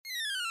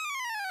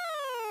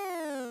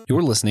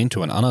You're listening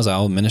to an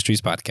Anazao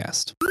Ministries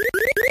podcast.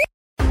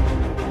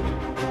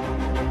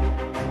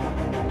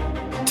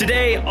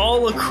 Today,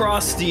 all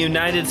across the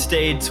United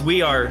States,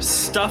 we are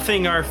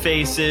stuffing our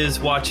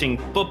faces, watching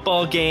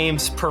football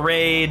games,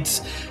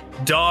 parades,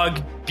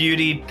 dog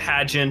beauty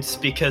pageants,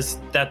 because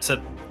that's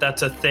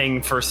a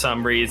thing for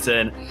some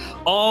reason,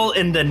 all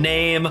in the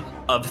name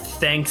of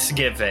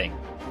Thanksgiving.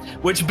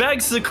 Which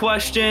begs the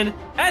question,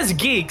 as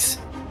geeks,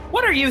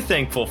 what are you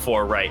thankful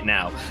for right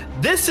now?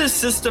 This is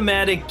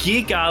Systematic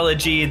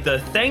Geekology, the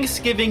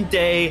Thanksgiving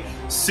Day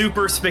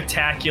super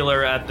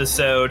spectacular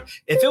episode.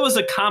 If it was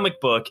a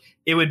comic book,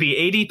 it would be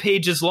 80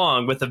 pages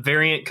long with a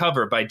variant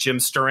cover by Jim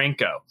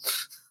Steranko.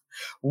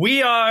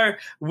 We are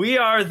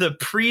the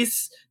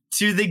priests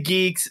to the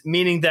geeks,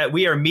 meaning that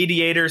we are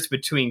mediators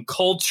between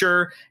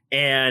culture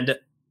and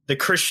the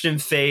Christian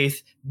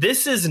faith.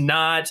 This is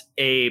not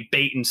a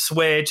bait and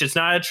switch. It's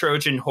not a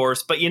Trojan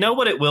horse, but you know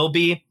what it will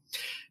be?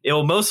 It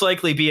will most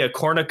likely be a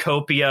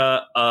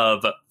cornucopia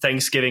of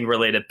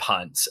Thanksgiving-related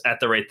puns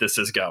at the rate this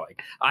is going.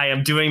 I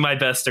am doing my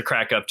best to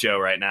crack up Joe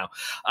right now.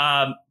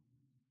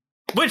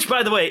 Which,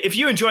 by the way, if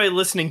you enjoy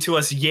listening to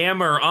us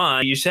yammer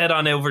on, you should head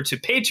on over to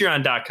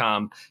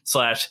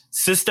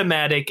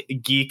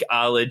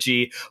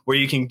patreon.com/systematicgeekology, where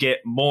you can get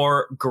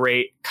more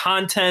great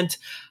content.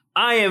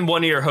 I am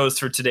one of your hosts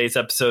for today's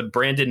episode,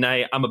 Brandon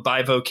Knight. I'm a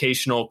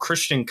bivocational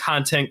Christian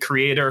content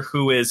creator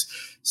who is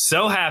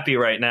so happy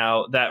right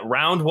now that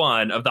round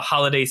one of the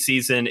holiday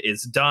season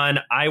is done.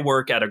 I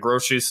work at a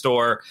grocery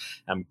store.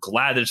 I'm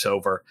glad it's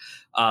over.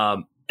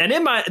 And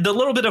in the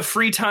little bit of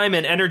free time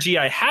and energy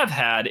I have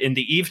had in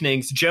the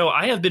evenings, Joe,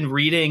 I have been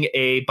reading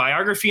a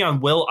biography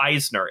on Will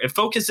Eisner. It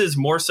focuses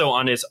more so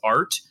on his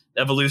art,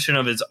 evolution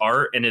of his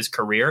art and his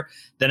career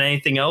than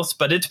anything else,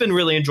 but it's been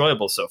really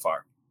enjoyable so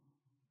far.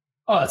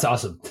 Oh, that's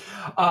awesome.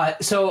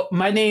 So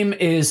my name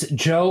is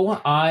Joe.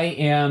 I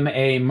am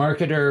a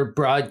marketer,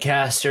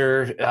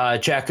 broadcaster,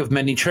 jack of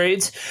many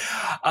trades.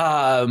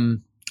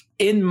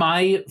 In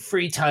my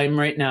free time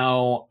right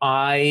now,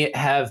 I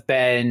have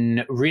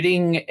been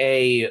reading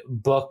a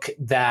book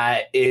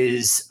that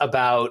is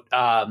about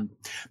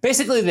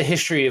basically the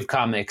history of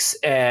comics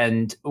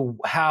and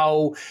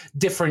how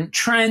different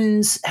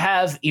trends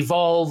have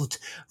evolved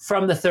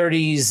from the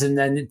 30s and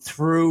then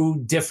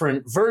through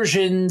different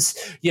versions,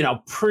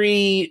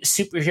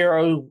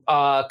 pre-superhero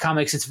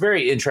comics. It's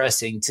very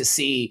interesting to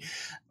see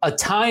a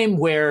time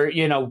where,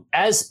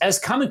 as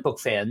comic book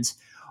fans,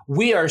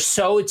 we are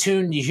so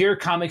attuned. You hear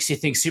comics, you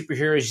think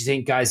superheroes, you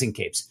think guys in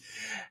capes.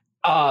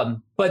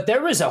 But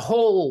there was a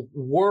whole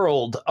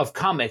world of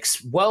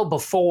comics well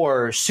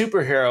before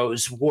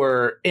superheroes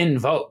were in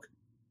vogue.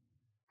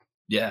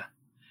 Yeah,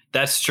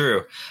 that's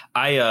true.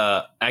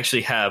 I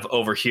actually have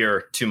over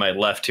here to my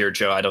left here,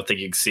 Joe, I don't think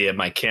you can see it in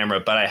my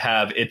camera, but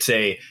it's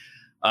a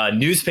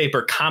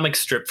newspaper comic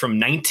strip from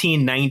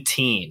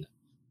 1919.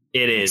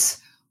 It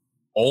is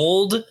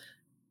old.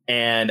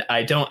 And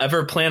I don't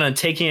ever plan on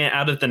taking it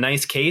out of the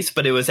nice case,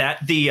 but it was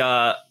at the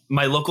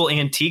my local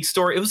antique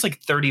store. It was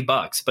like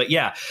 $30. But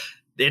yeah,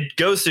 it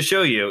goes to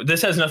show you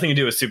this has nothing to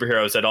do with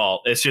superheroes at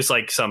all. It's just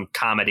like some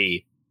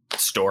comedy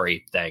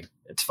story thing.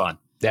 It's fun.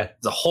 Yeah,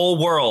 there's a whole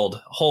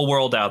world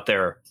out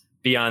there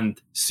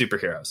beyond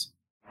superheroes.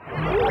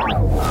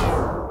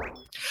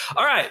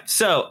 All right.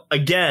 So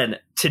again,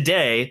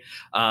 today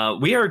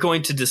we are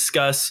going to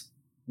discuss,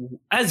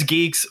 as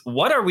geeks,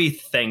 what are we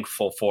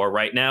thankful for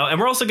right now? And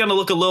we're also going to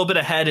look a little bit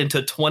ahead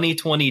into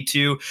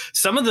 2022,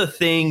 some of the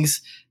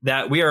things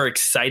that we are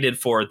excited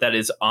for that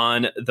is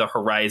on the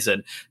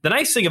horizon. The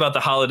nice thing about the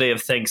holiday of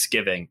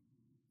Thanksgiving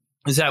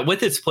is that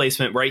with its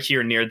placement right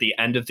here near the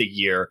end of the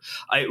year,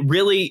 it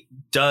really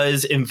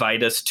does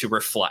invite us to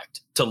reflect,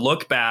 to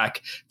look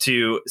back,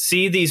 to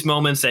see these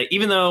moments that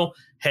even though,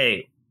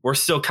 hey, we're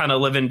still kind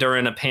of living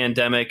during a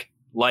pandemic,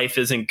 life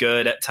isn't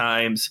good at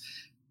times,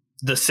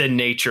 the sin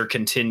nature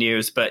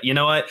continues, but you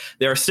know what?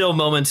 There are still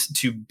moments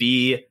to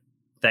be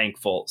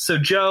thankful. So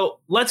Joe,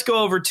 let's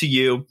go over to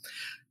you.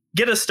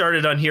 Get us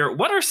started on here.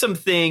 What are some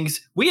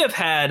things we have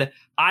had,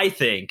 I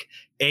think,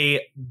 a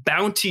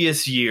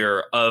bounteous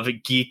year of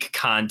geek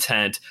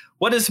content?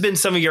 What has been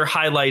some of your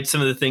highlights,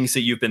 some of the things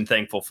that you've been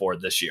thankful for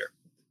this year?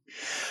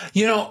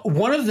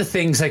 One of the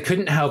things I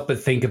couldn't help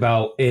but think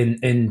about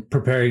in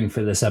preparing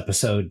for this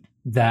episode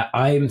that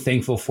I am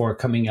thankful for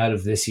coming out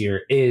of this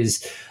year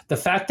is the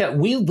fact that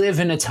we live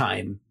in a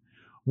time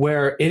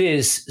where it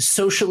is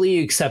socially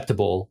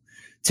acceptable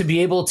to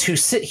be able to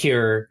sit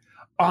here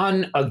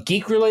on a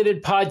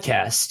geek-related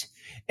podcast,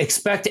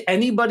 expect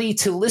anybody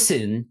to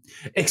listen,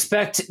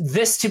 expect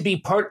this to be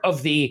part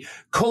of the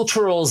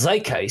cultural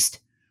zeitgeist,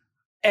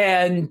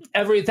 and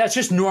that's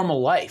just normal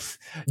life.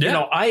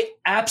 Yeah. I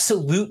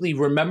absolutely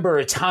remember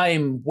a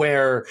time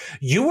where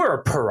you were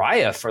a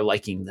pariah for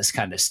liking this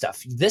kind of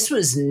stuff. This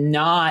was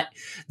not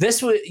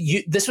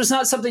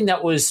something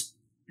that was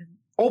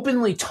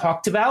openly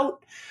talked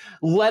about,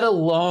 let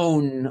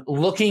alone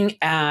looking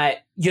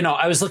at,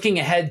 I was looking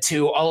ahead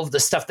to all of the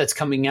stuff that's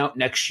coming out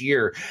next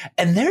year,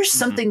 and there's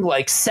something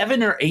like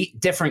 7 or 8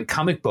 different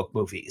comic book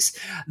movies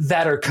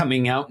that are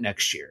coming out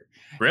next year.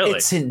 Really?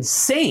 It's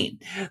insane.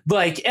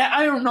 Like,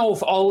 I don't know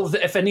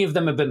if any of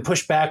them have been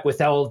pushed back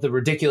with all of the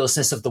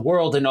ridiculousness of the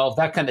world and all of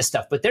that kind of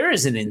stuff, but there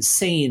is an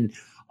insane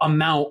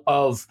amount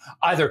of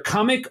either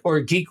comic or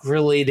geek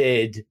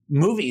related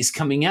movies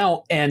coming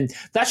out, and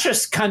that's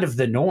just kind of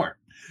the norm.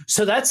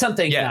 So that's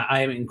something that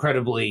I am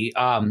incredibly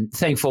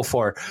thankful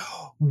for.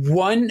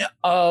 Two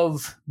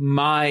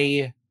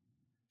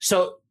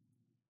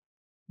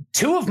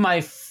of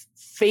my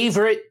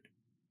favorite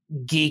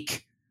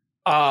geek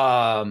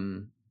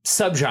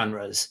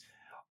subgenres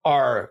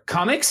are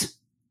comics,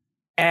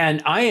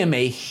 and I am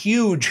a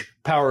huge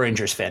Power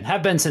Rangers fan.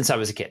 Have been since I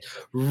was a kid.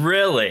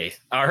 Really?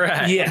 All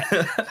right.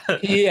 Yeah.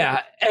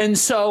 Yeah. And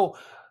so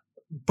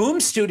Boom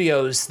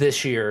Studios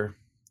this year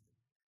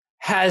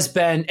has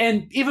been,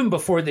 and even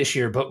before this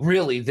year, but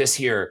really this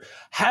year,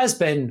 has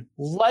been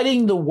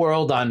lighting the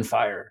world on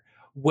fire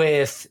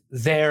with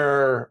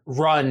their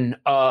run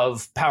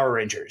of Power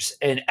Rangers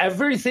and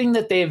everything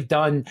that they've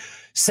done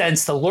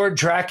since the Lord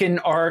Draken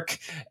arc,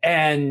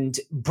 and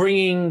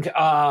bringing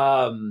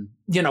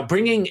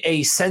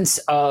a sense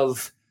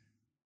of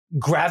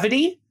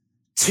gravity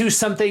to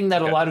something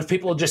that a lot of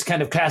people just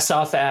kind of cast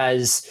off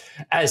as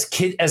a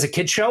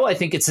kid show. I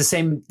think it's the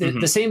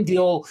same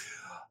deal.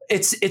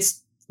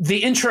 It's the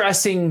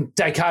interesting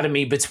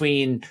dichotomy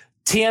between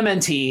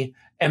TMNT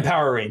and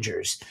Power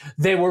Rangers.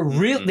 They were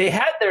they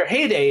had their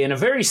heyday in a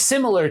very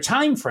similar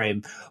time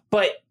frame,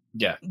 but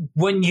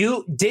when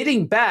you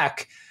dating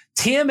back,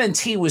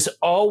 TMNT was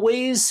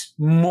always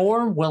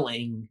more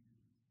willing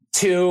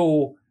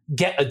to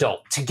get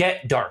adult, to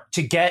get dark,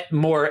 to get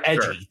more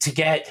edgy, to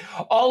get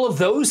all of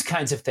those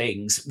kinds of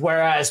things.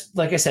 Whereas,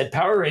 like I said,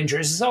 Power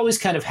Rangers has always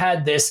kind of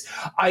had this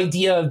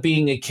idea of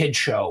being a kid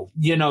show,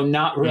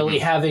 not really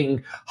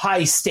having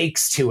high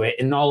stakes to it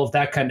and all of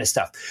that kind of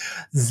stuff.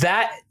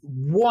 That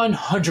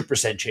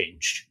 100%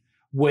 changed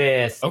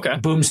with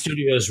Boom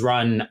Studios'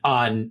 run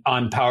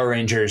on Power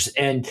Rangers.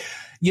 And,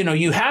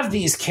 you have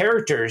these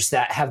characters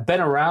that have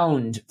been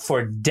around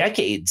for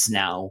decades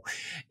now.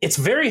 It's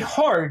very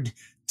hard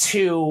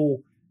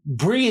to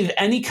breathe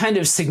any kind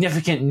of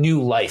significant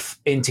new life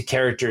into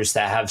characters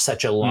that have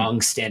such a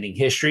long-standing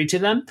history to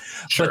them,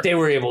 but they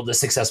were able to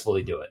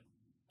successfully do it.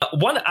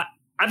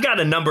 I've got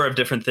a number of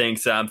different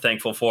things that I'm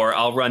thankful for.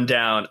 I'll run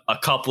down a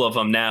couple of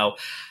them now.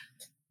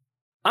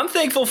 I'm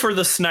thankful for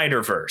the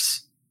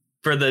Snyderverse,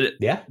 for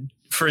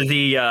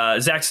the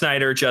Zack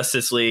Snyder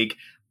Justice League.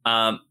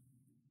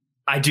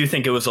 I do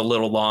think it was a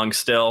little long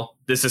still.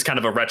 This is kind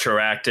of a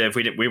retroactive.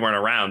 We weren't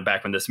around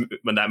back when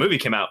that movie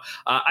came out.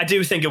 I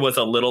do think it was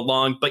a little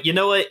long, but you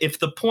know what? If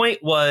the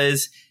point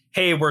was,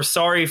 hey, we're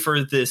sorry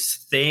for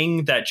this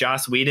thing that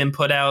Joss Whedon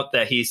put out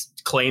that he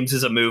claims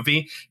is a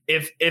movie.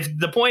 If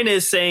the point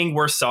is saying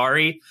we're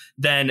sorry,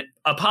 then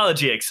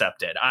apology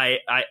accepted. I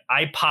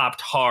popped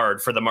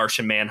hard for the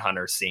Martian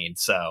Manhunter scene.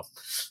 So.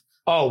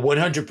 Oh,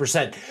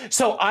 100%.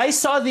 So I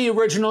saw the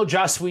original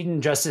Joss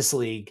Whedon Justice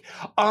League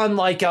on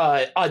like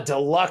a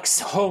deluxe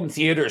home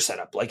theater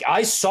setup. Like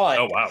I saw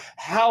it,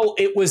 how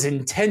it was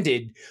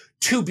intended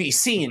to be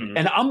seen.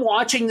 And I'm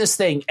watching this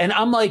thing and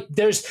I'm like,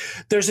 there's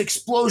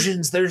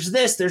explosions, there's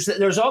this,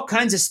 there's all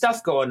kinds of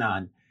stuff going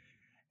on.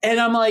 And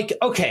I'm like,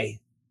 okay,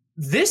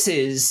 this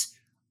is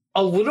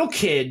a little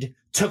kid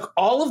took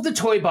all of the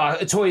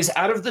toys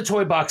out of the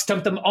toy box,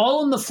 dumped them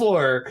all on the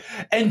floor,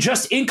 and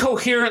just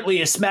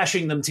incoherently is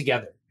smashing them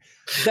together.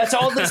 That's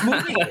all this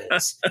movie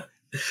is.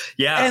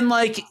 Yeah. And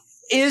like,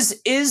 is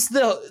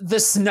the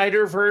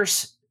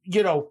Snyderverse,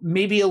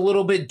 maybe a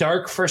little bit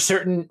dark for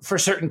certain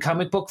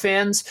comic book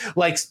fans,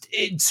 like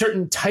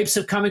certain types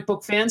of comic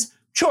book fans?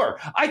 Sure,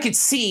 I could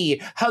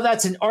see how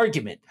that's an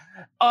argument.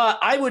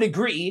 I would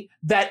agree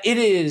that it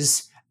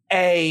is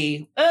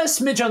a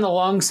smidge on the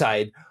long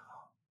side.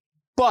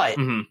 But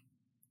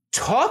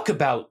talk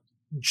about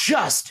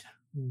just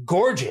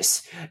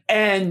gorgeous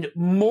and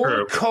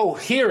more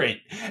coherent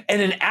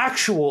and an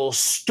actual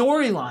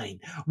storyline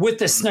with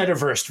the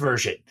Snyderverse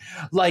version.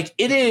 Like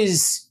it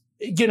is,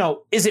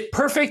 is it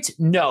perfect?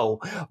 No.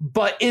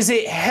 But is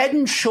it head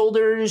and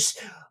shoulders,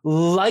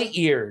 light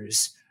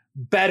years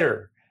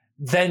better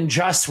than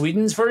Joss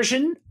Whedon's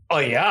version? Oh,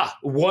 yeah,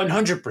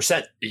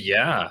 100%.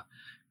 Yeah.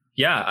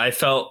 Yeah, I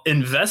felt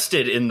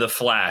invested in the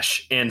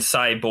Flash and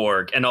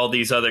Cyborg and all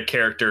these other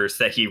characters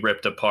that he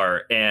ripped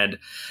apart. And,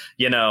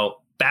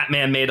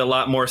 Batman made a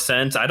lot more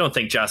sense. I don't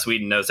think Joss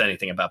Whedon knows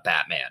anything about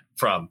Batman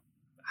from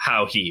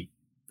how he.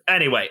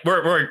 Anyway,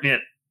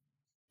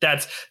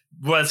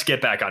 let's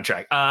get back on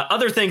track.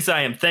 Other things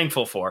I am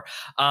thankful for.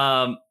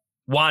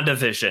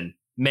 WandaVision,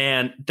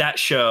 man, that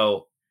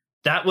show,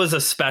 that was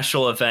a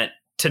special event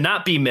to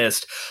not be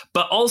missed.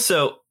 But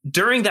also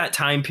during that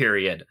time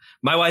period,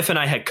 my wife and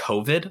I had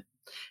COVID,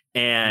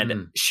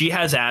 and she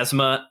has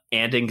asthma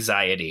and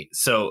anxiety.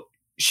 So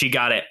she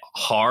got it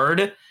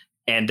hard,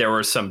 and there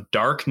were some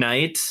dark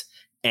nights,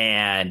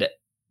 and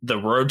the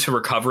road to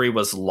recovery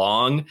was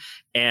long,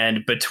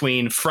 and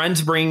between friends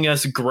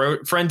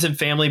and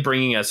family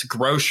bringing us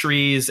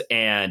groceries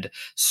and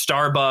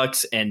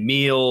Starbucks and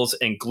meals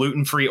and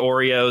gluten-free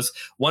Oreos,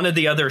 one of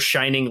the other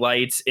shining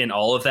lights in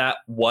all of that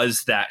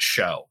was that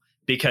show,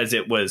 because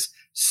it was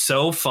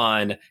so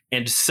fun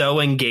and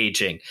so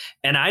engaging.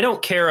 And I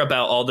don't care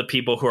about all the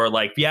people who are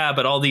like, yeah,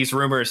 but all these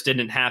rumors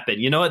didn't happen.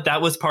 You know what?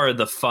 That was part of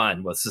the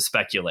fun, was the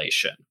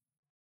speculation.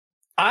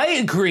 I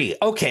agree.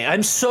 Okay,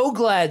 I'm so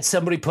glad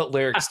somebody put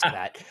lyrics to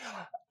that.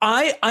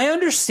 I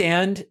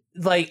understand.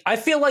 Like, I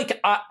feel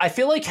like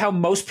how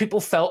most people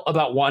felt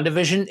about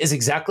WandaVision is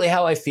exactly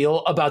how I feel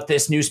about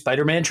this new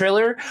Spider-Man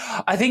trailer.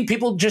 I think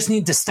people just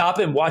need to stop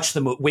and watch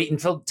the wait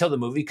until the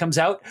movie comes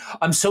out.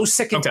 I'm so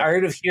sick and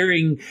tired of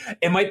hearing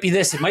it might be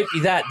this, it might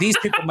be that. These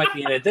people might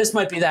be in it. This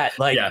might be that.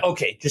 Like,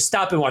 okay, just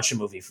stop and watch the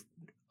movie.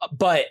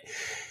 But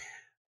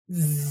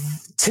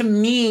to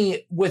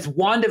me, with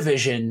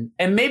WandaVision,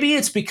 and maybe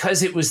it's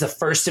because it was the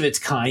first of its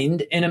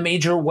kind in a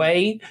major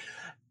way,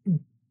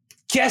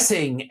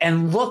 guessing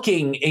and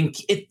looking, and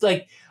it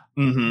like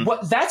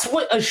that's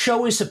what a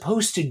show is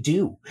supposed to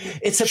do.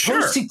 It's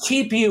supposed to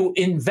keep you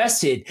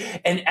invested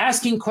and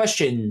asking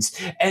questions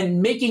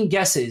and making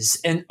guesses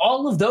and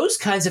all of those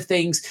kinds of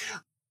things.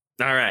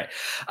 All right.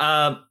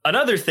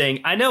 Another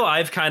thing, I know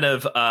I've kind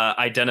of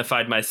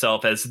identified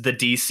myself as the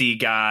DC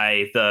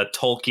guy, the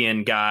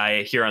Tolkien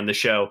guy here on the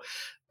show.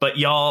 But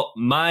y'all,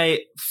 my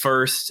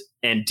first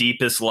and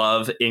deepest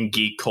love in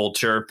geek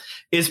culture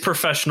is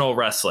professional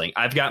wrestling.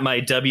 I've got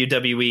my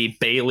WWE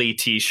Bayley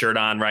t-shirt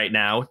on right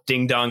now.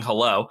 Ding dong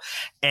hello.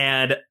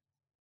 And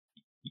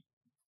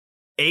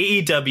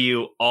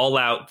AEW All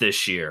Out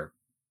this year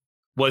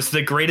was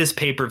the greatest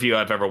pay-per-view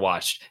I've ever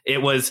watched.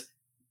 It was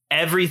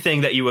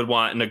everything that you would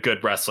want in a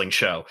good wrestling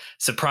show.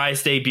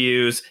 Surprise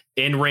debuts,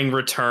 in-ring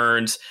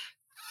returns,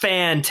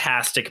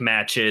 fantastic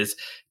matches,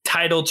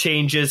 title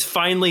changes.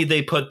 Finally,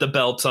 they put the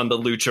belts on the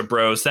Lucha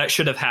Bros. That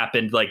should have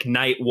happened like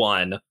night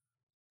one,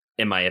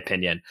 in my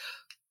opinion.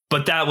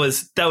 But that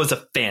was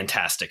a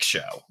fantastic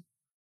show.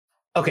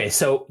 Okay,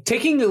 so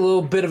taking a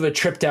little bit of a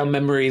trip down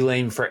memory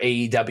lane for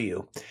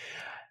AEW,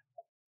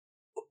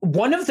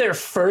 one of their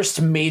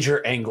first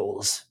major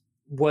angles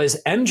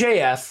was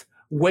MJF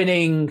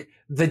winning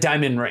the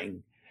Diamond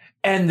Ring.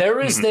 And there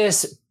was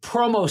this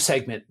promo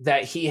segment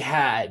that he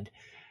had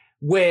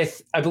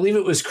with, I believe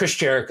it was Chris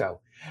Jericho.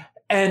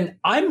 And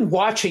I'm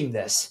watching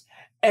this,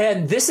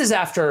 and this is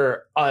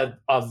after a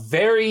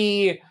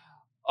very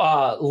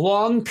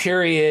long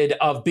period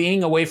of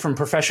being away from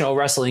professional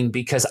wrestling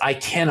because I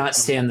cannot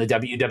stand the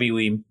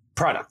WWE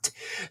product.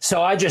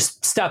 So I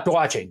just stopped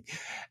watching.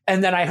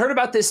 And then I heard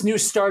about this new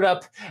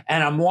startup,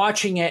 and I'm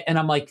watching it, and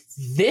I'm like,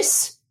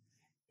 this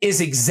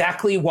is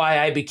exactly why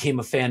I became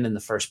a fan in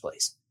the first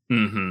place.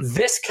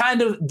 This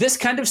kind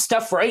of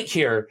stuff right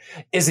here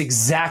is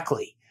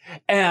exactly.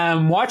 And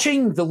I'm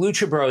watching the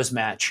Lucha Bros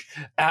match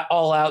at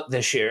All Out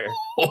this year,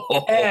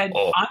 and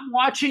I'm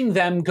watching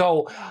them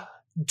go,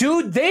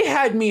 dude, they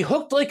had me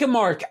hooked like a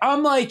mark.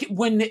 I'm like,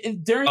 during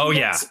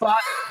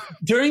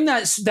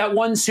that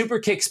one super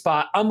kick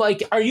spot, I'm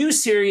like, are you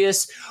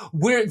serious?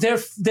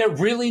 They're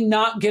really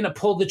not gonna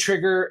pull the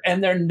trigger,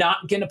 and they're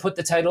not gonna put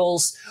the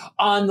titles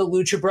on the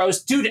Lucha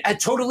Bros, dude. It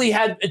totally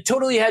had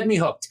me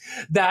hooked.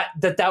 That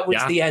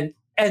was the end.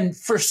 And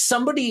for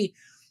somebody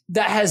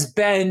that has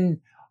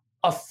been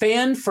a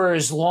fan for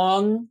as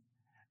long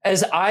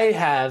as I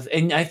have,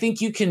 and I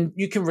think you can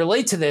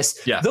relate to this.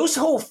 Yeah. That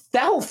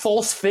whole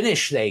false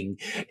finish thing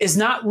is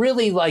not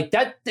really like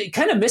that. It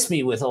kind of missed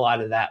me with a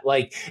lot of that.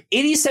 Like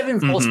 87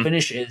 false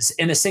finishes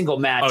in a single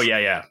match. Oh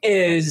yeah.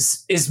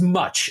 Is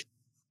much.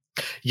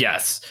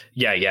 Yes.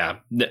 Yeah.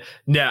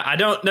 No, I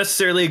don't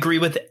necessarily agree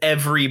with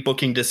every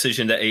booking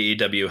decision that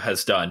AEW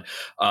has done.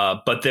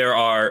 But there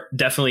are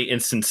definitely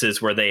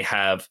instances where they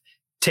have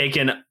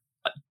taken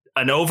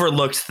an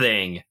overlooked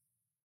thing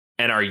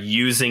and are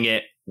using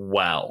it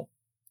well.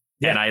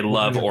 Yeah. And I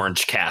love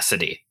Orange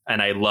Cassidy.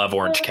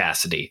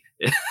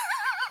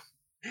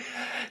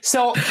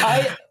 So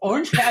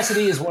Orange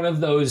Cassidy is one of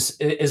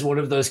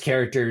those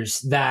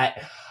characters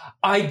that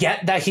I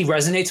get that he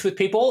resonates with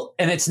people,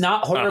 and it's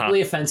not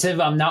horribly offensive.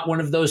 I'm not one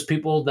of those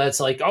people that's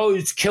like, oh,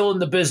 he's killing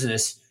the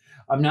business.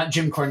 I'm not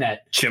Jim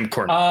Cornette.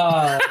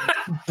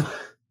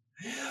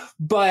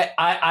 But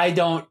I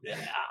don't.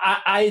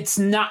 It's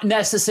not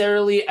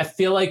necessarily. I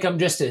feel like I'm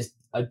just a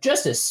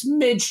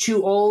smidge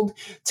too old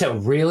to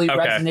really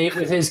resonate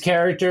with his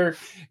character.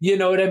 You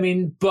know what I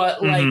mean?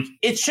 But like,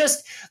 it's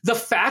just the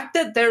fact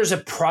that there's a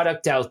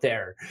product out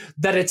there,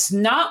 that it's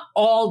not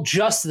all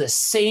just the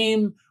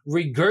same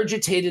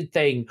regurgitated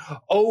thing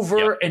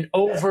over and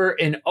over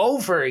and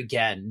over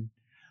again.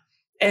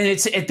 And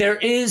there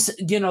is,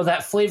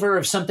 that flavor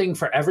of something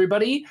for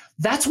everybody.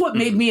 That's what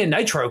made me a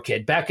Nitro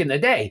kid back in the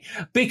day,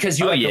 because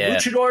you had the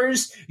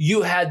luchadors,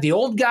 you had the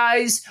old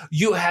guys,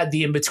 you had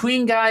the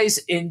in-between guys,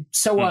 and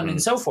so on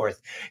and so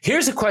forth.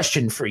 Here's a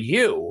question for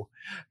you.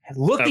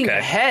 Looking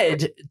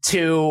ahead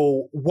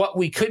to what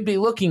we could be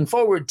looking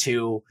forward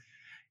to,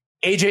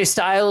 AJ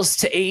Styles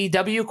to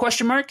AEW,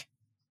 question mark?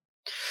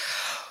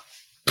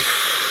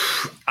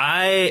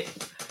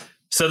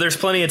 So there's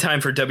plenty of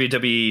time for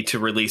WWE to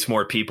release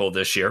more people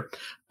this year.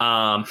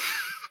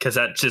 Because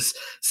that just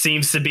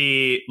seems to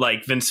be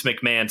like Vince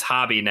McMahon's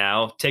hobby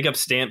now. Take up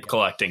stamp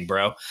collecting,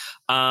 bro.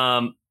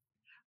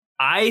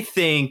 I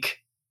think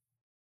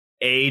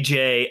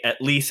AJ, at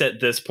least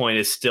at this point,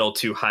 is still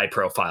too high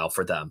profile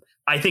for them.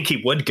 I think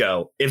he would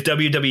go. If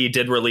WWE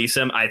did release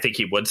him, I think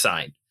he would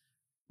sign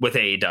with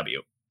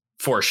AEW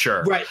for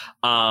sure. Right.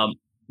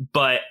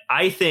 But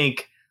I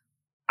think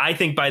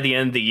by the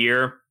end of the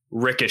year,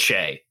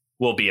 Ricochet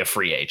will be a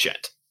free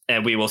agent,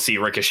 and we will see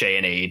Ricochet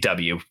in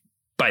AEW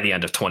by the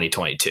end of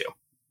 2022.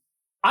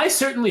 I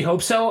certainly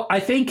hope so. I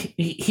think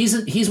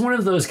he's one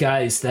of those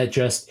guys that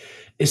just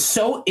is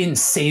so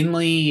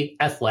insanely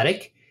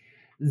athletic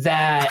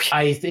that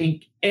I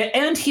think,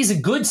 and he's a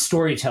good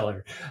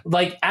storyteller.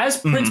 Like as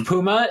Prince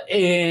Puma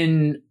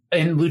in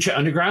Lucha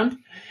Underground,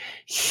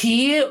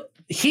 he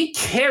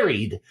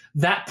carried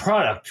that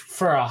product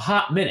for a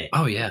hot minute.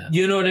 Oh yeah.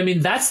 You know what I mean?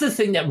 That's the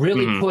thing that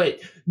really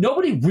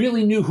nobody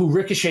really knew who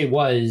Ricochet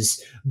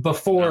was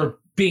before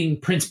being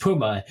Prince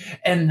Puma.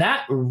 And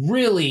that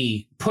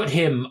really put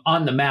him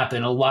on the map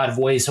in a lot of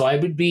ways. So I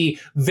would be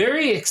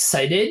very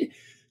excited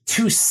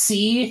to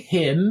see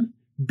him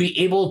be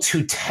able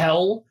to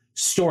tell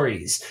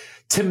stories.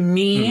 To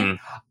me,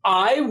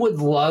 I would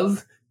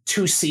love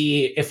to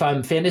see, if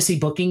I'm fantasy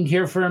booking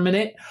here for a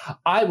minute,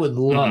 I would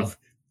love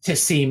to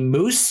see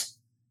Moose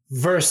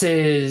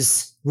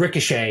versus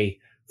Ricochet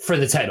for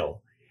the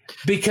title.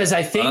 Because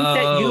I think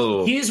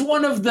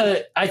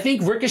that I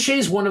think Ricochet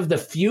is one of the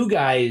few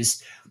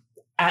guys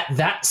at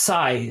that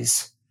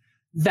size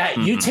that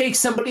you take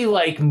somebody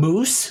like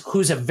Moose,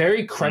 who's a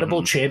very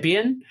credible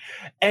champion,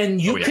 and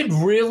you could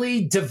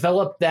really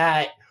develop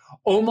that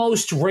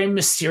almost Rey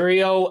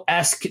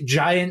Mysterio-esque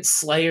giant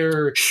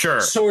slayer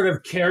sort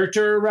of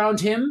character around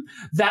him,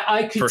 that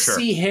I could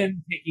see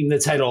him taking the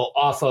title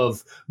off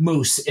of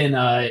Moose in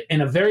a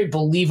very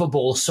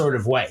believable sort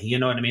of way. You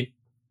know what I mean?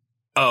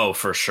 Oh,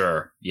 for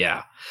sure.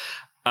 Yeah.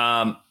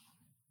 Man,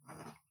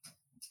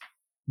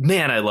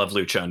 I love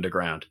Lucha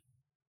Underground.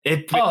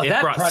 It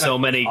brought so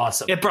many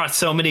awesome. It brought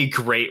so many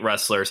great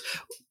wrestlers.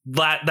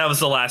 That was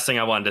the last thing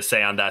I wanted to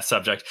say on that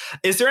subject.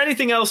 Is there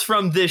anything else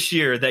from this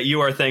year that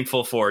you are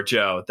thankful for,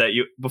 Joe,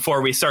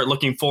 before we start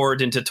looking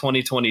forward into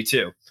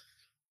 2022?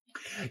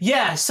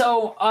 Yeah,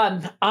 so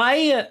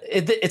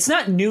it's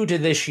not new to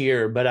this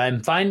year, but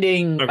I'm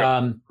finding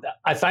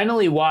I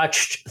finally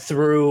watched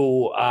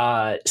through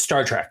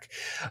Star Trek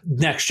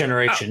Next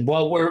Generation.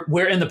 Well,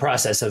 we're in the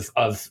process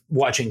of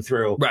watching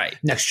through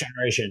Next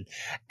Generation,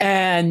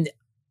 and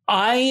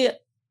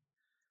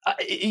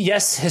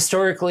yes,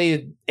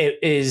 historically it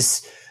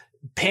is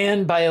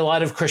panned by a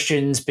lot of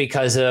Christians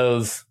because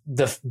of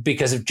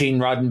Gene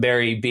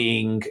Roddenberry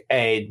being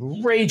a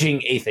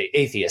raging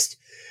atheist.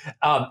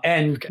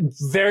 And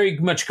very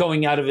much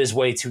going out of his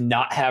way to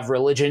not have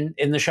religion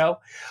in the show.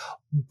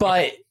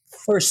 But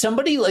for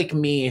somebody like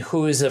me,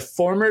 who is a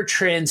former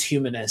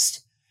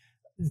transhumanist,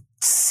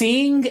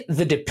 seeing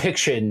the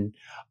depiction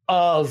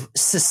of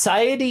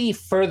society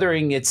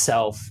furthering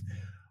itself,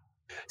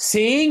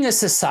 seeing a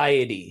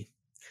society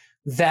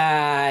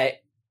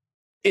that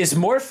is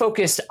more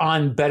focused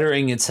on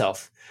bettering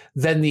itself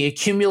than the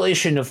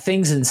accumulation of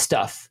things and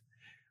stuff,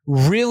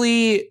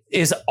 really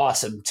is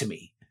awesome to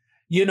me.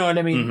 You know what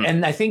I mean?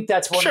 And I think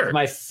that's one of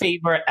my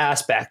favorite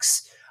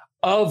aspects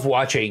of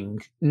watching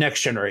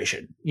Next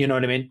Generation. You know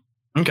what I mean?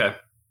 Okay.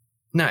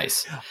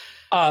 Nice.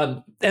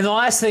 And the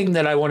last thing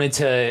that I wanted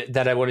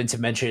to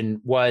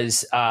mention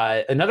was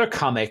another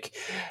comic,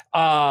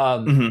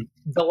 The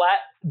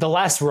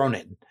Last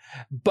Ronin.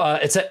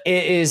 But it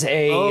is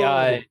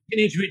a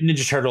Teenage Mutant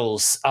Ninja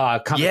Turtles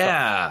comic.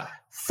 Yeah.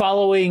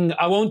 Following,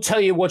 I won't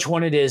tell you which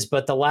one it is,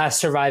 but the last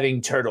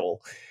surviving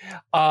turtle.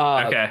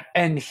 And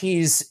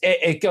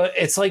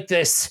it's like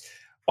this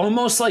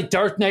almost like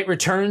Dark Knight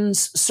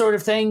Returns sort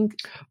of thing.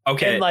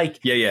 Okay.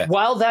 And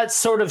while that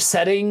sort of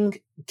setting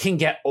can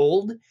get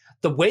old,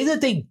 the way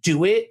that they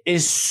do it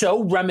is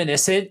so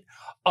reminiscent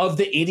of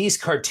the 80s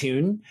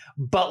cartoon,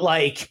 but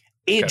like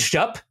aged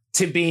up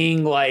to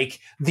being like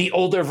the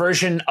older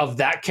version of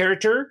that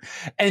character.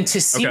 And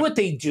to see what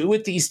they do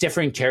with these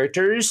different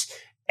characters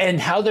and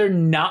how they're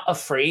not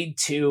afraid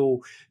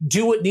to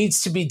do what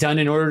needs to be done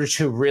in order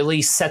to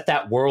really set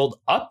that world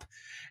up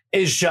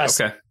is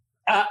just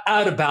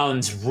out of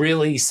bounds.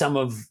 Really, some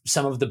of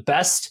the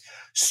best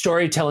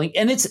storytelling,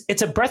 and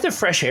it's a breath of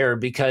fresh air,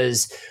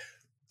 because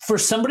for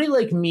somebody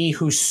like me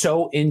who's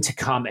so into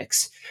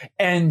comics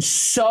and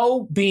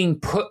so being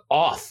put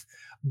off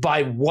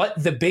by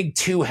what the big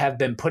two have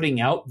been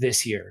putting out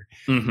this year,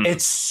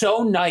 it's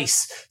so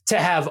nice to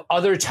have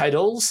other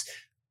titles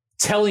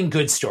telling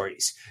good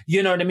stories.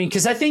 You know what I mean?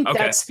 Because I think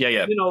that's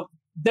you know,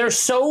 they're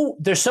so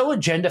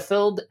agenda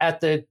filled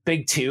at the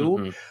big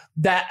two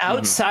that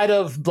outside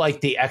of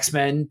like the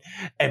X-Men,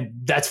 and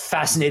that's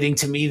fascinating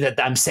to me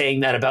that I'm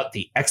saying that about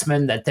the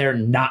X-Men, that they're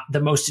not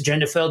the most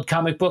agenda filled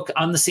comic book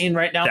on the scene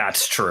right now.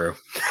 That's true.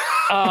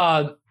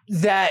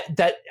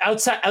 that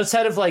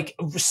outside of like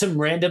some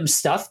random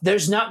stuff,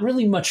 there's not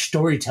really much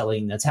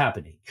storytelling that's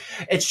happening.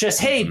 It's just,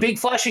 hey, big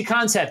flashy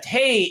concept,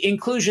 hey,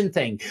 inclusion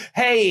thing,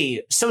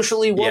 hey,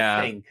 socially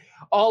woke thing,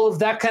 all of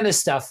that kind of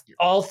stuff,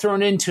 all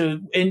thrown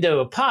into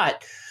a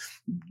pot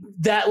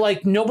that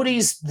like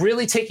nobody's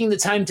really taking the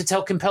time to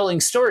tell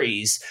compelling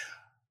stories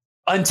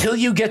until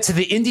you get to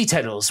the indie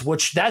titles,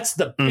 which that's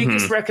the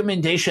biggest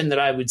recommendation that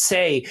I would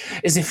say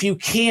is if you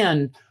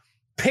can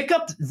pick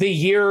up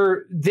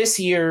this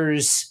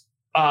year's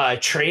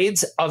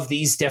trades of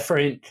these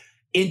different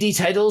indie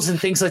titles and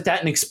things like that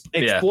and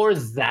explore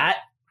that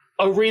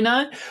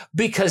arena,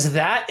 because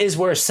that is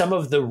where some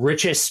of the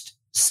richest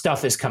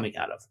stuff is coming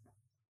out of.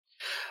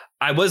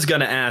 I was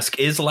going to ask,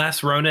 is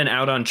Last Ronin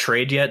out on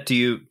trade yet? Do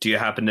you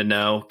happen to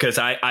know? Because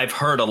I've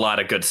heard a lot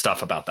of good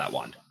stuff about that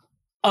one.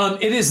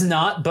 It is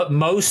not, but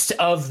most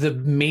of the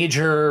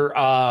major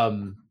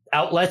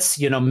outlets,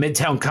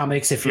 Midtown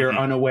Comics, if you're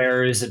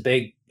unaware, is a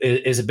big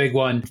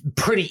one.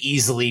 Pretty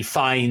easily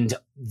find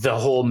the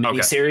whole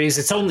miniseries.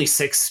 It's only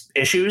 6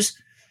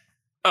 issues.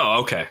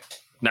 Oh, okay.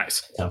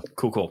 Nice. So,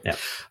 cool.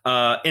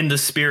 Yeah. In the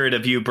spirit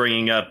of you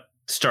bringing up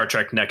Star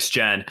Trek Next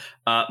Gen,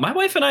 my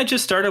wife and I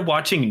just started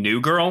watching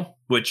New Girl,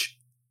 which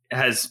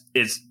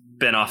is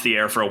been off the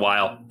air for a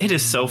while. It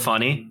is so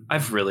funny.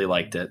 I've really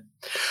liked it.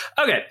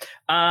 Okay.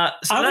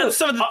 So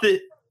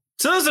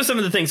those are some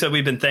of the things that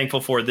we've been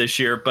thankful for this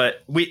year, but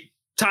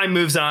time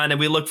moves on and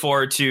we look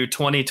forward to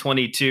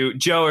 2022.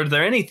 Joe, are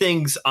there any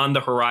things on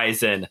the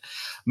horizon,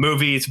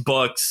 movies,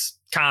 books,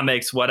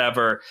 comics,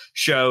 whatever,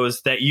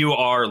 shows that you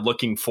are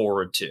looking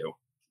forward to?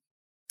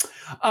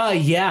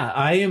 Yeah,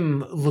 I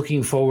am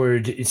looking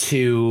forward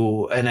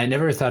to, and I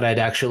never thought I'd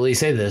actually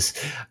say this,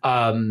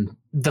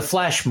 the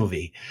Flash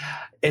movie.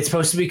 It's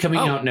supposed to be coming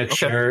out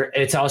next year.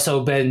 It's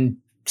also been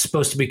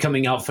supposed to be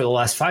coming out for the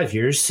last 5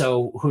 years,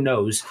 so who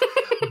knows?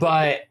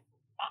 But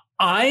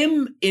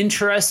I'm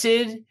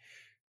interested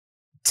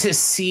to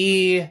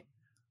see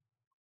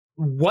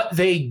what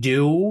they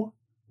do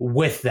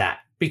with that.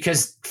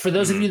 Because for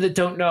those of you that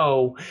don't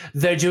know,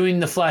 they're doing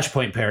the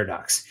Flashpoint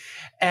Paradox.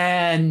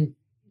 And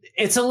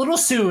it's a little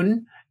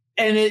soon,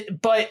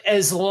 but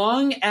as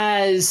long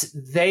as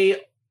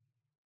they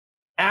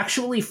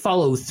actually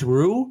follow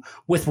through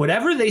with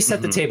whatever they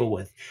set the table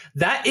with,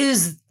 that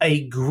is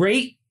a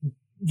great,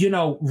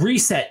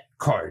 reset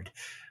card.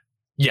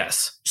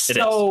 Yes.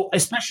 So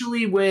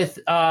especially with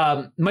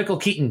Michael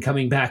Keaton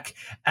coming back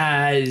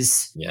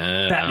as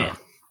Batman.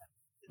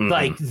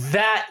 Like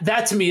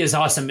that to me is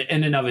awesome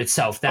in and of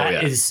itself.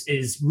 That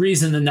is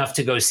reason enough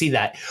to go see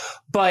that.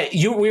 But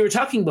we were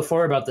talking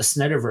before about the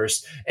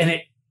Snyderverse,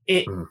 and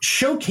it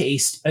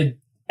showcased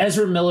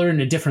Ezra Miller in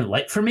a different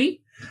light for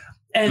me.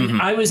 And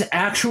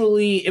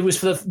it was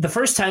for the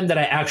first time that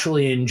I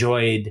actually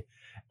enjoyed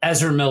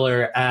Ezra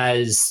Miller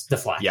as the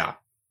Flash. Yeah.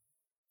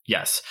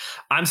 Yes.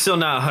 I'm still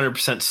not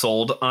 100%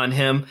 sold on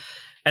him.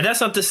 And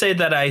that's not to say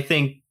that I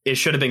think it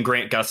should have been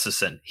Grant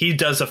Gustafson. He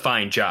does a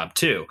fine job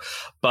too.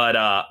 But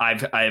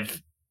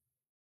I've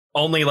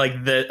only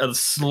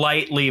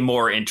slightly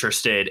more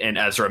interested in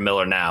Ezra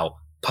Miller now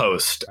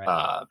post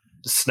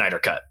Snyder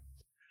Cut.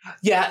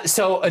 Yeah,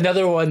 so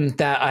another one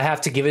that I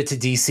have to give it to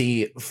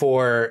DC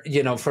for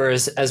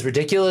as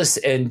ridiculous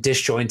and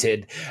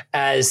disjointed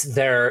as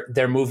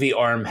their movie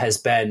arm has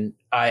been.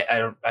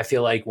 I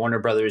feel like Warner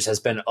Brothers has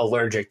been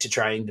allergic to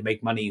trying to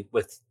make money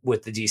with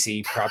the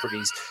DC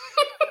properties.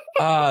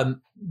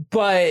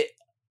 But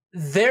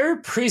their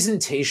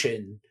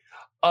presentation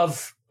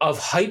of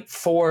hype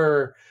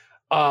for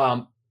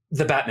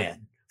the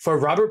Batman, for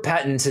Robert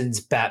Pattinson's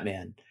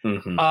Batman,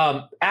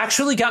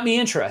 actually got me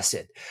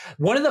interested.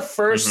 One of the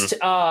first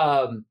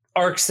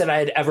arcs that I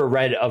had ever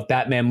read of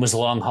Batman was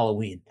Long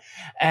Halloween.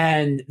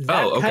 And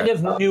that kind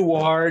of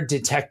noir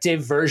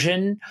detective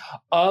version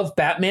of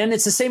Batman,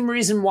 it's the same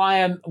reason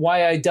why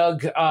I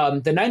dug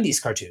the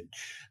 90s cartoon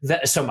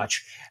so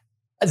much.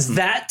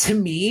 That to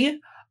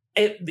me,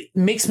 it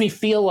makes me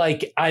feel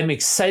like I'm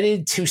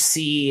excited to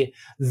see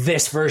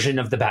this version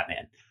of the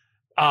Batman,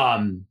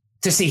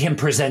 to see him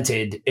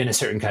presented in a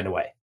certain kind of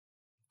way.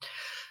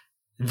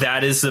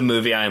 That is the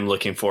movie I'm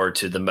looking forward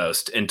to the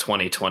most in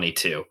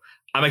 2022.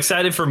 I'm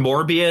excited for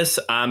Morbius.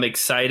 I'm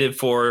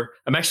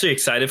actually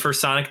excited for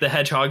Sonic the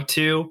Hedgehog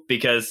 2,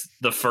 because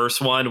the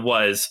first one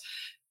was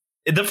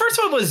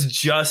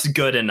just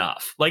good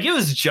enough. Like, it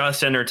was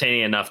just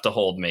entertaining enough to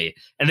hold me.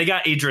 And they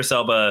got Idris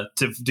Elba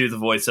to do the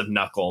voice of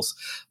Knuckles.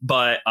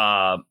 But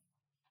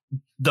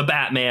the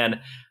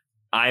Batman,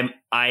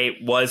 I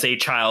was a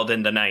child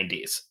in the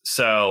 90s.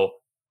 So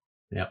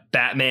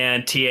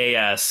Batman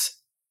TAS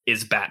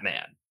is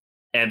Batman.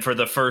 And for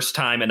the first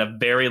time in a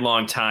very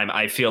long time,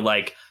 I feel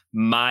like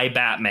my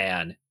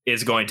Batman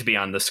is going to be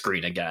on the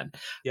screen again.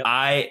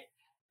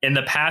 In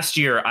the past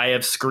year, I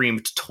have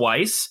screamed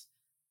twice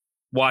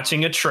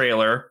watching a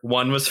trailer.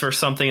 One was for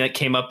something that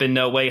came up in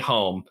No Way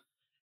Home.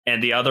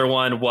 And the other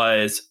one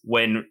was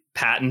when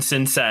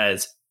Pattinson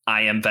says,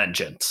 "I am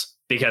vengeance,"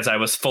 because I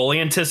was fully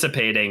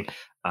anticipating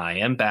I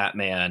am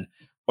Batman,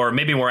 or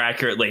maybe more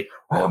accurately,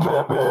 I'm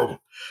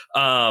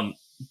Batman.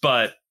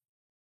 But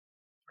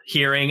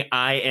hearing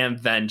I Am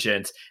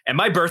Vengeance. And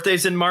my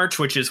birthday's in March,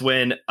 which is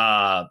when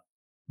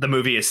the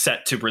movie is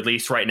set to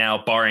release right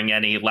now, barring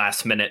any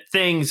last minute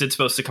things. It's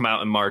supposed to come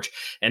out in March.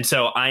 And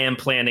so I am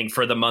planning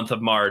for the month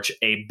of March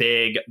a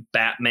big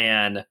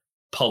Batman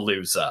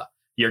palooza.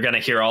 You're going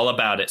to hear all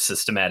about it,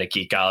 Systematic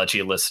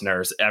Geekology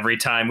listeners. Every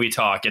time we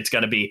talk, it's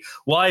going to be,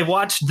 well, I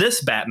watched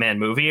this Batman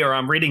movie or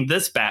I'm reading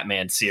this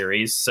Batman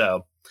series.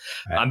 So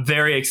I'm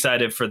very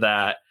excited for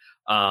that.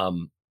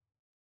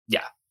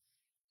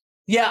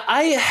 Yeah,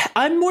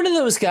 I'm one of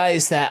those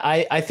guys that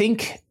I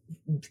think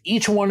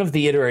each one of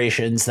the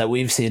iterations that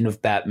we've seen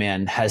of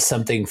Batman has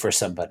something for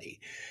somebody.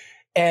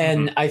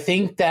 And I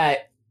think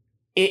that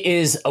it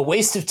is a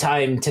waste of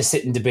time to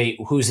sit and debate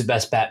who's the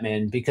best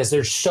Batman because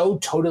they're so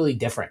totally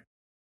different.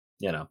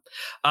 You know,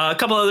 a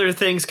couple other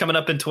things coming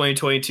up in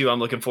 2022 I'm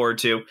looking forward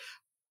to.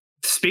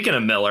 Speaking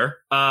of Miller,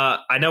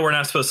 I know we're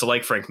not supposed to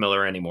like Frank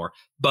Miller anymore,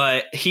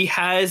 but he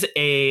has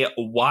a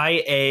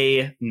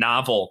YA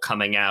novel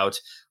coming out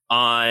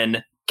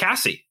on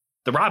Cassie,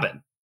 the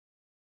Robin.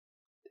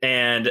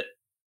 And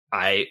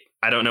I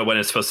don't know when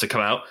it's supposed to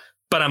come out,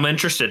 but I'm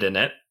interested in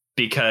it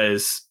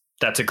because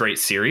that's a great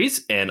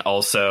series and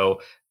also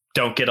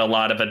don't get a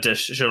lot of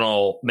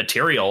additional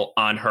material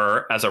on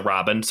her as a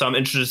Robin. So I'm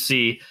interested to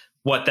see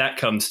what that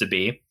comes to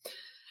be.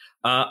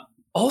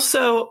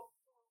 Also,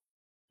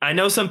 I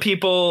know some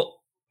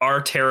people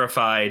are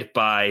terrified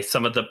by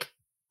some of the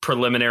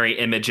preliminary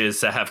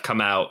images that have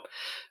come out,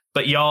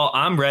 but y'all,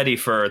 I'm ready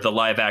for the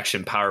live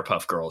action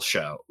Powerpuff Girls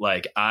show.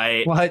 Like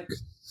What?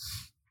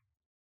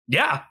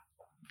 Yeah,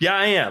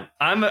 I am.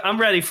 I'm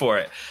ready for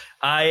it.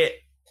 I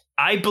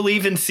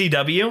believe in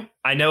CW.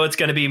 I know it's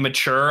going to be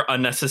mature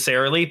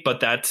unnecessarily, but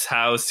that's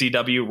how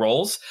CW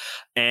rolls.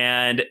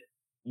 And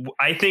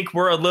I think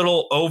we're a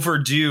little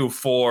overdue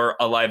for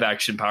a live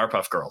action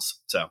Powerpuff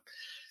Girls. So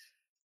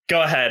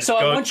go ahead. Go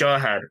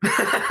ahead.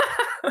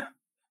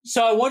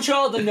 So I want you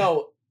all to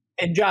know,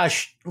 and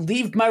Josh,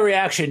 leave my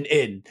reaction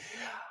in.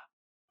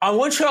 I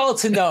want you all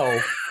to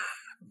know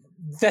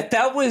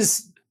that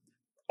was,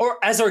 or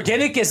as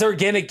organic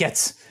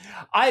gets.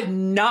 I've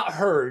not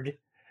heard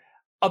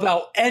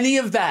about any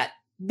of that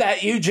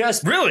you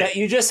just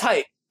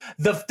hyped.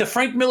 The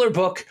Frank Miller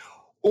book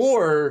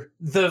or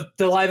the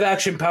live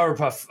action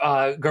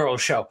Powerpuff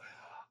Girls show.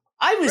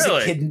 I was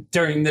a kid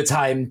during the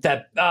time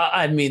that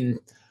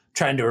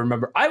trying to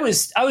remember. I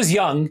was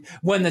young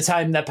when the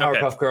time that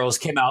Powerpuff Girls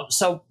came out,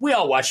 so we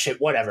all watched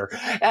it. Whatever.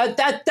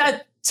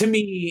 That to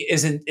me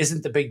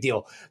isn't the big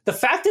deal. The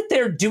fact that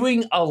they're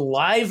doing a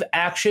live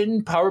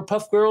action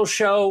Powerpuff Girls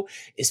show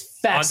is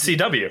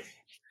fascinating.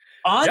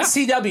 On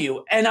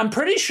CW. And I'm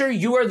pretty sure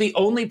you are the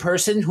only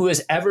person who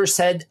has ever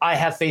said, I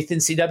have faith in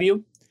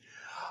CW.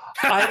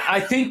 I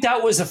think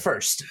that was a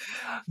first.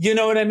 You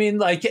know what I mean?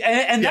 Like,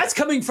 and that's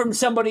coming from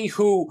somebody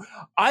who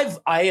I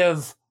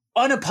have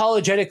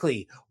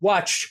unapologetically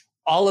watched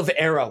all of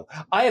Arrow.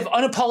 I have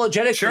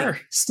unapologetically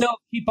still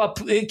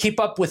keep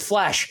up with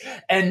Flash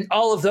and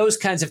all of those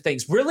kinds of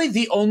things. Really,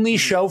 the only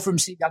show from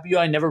CW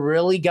I never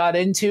really got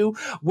into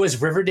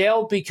was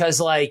Riverdale because,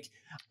 like,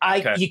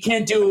 you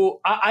can't do.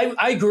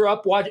 I grew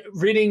up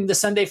reading the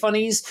Sunday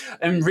Funnies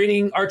and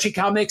reading Archie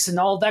comics and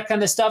all that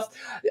kind of stuff.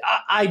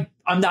 I'm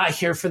not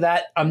here for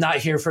that. I'm not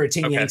here for a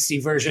teeny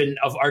angsty version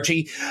of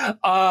Archie.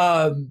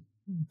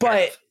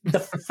 But the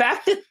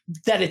fact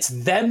that it's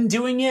them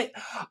doing it,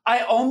 I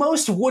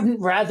almost wouldn't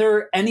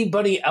rather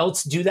anybody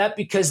else do that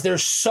because they're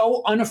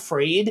so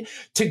unafraid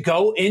to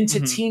go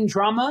into teen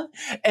drama.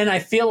 And I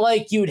feel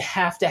like you'd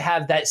have to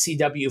have that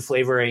CW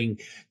flavoring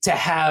to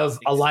have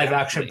a live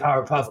action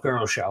Powerpuff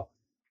Girls show.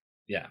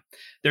 Yeah.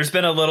 There's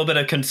been a little bit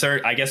of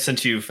concern, I guess,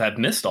 since you've had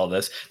missed all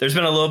this, there's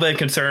been a little bit of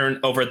concern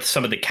over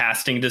some of the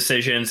casting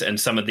decisions and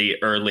some of the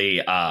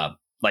early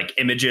like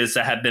images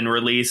that have been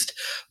released,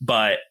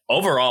 but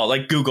overall,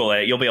 like, Google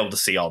it, you'll be able to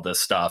see all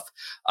this stuff.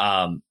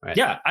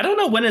 Yeah, I don't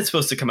know when it's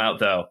supposed to come out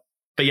though,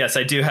 but yes,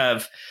 I do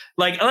have,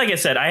 like I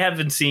said, I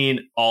haven't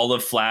seen all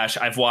of Flash.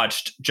 I've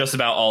watched just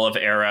about all of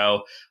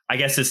Arrow. I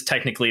guess it's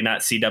technically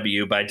not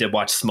CW, but I did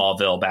watch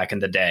Smallville back in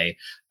the day.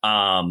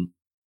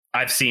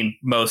 I've seen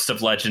most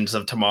of Legends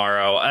of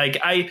Tomorrow.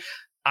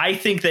 I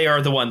think they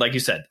are the one, like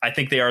you said, I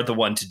think they are the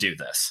one to do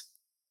this.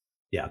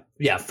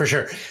 Yeah, for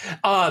sure.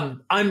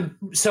 I'm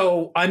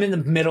in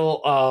the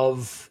middle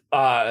of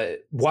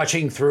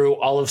watching through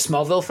all of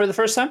Smallville for the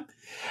first time.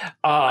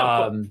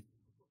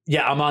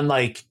 Yeah, I'm on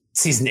like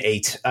season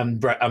 8.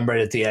 I'm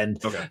right at the end.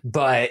 Okay.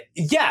 But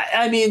yeah,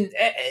 I mean,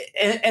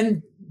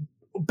 and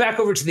back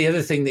over to the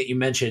other thing that you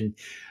mentioned,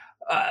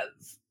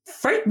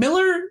 Frank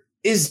Miller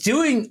is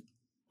doing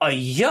a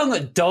young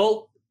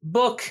adult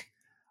book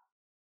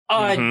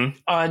on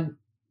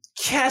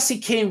Cassie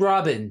Cain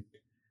Robin.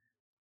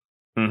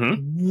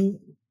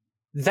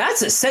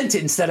 That's a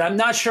sentence that I'm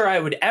not sure I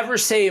would ever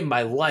say in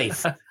my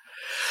life.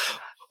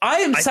 I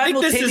am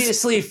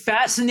simultaneously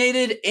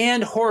fascinated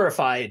and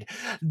horrified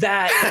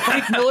that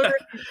Frank Miller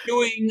is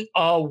doing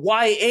a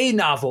YA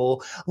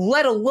novel,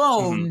 let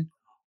alone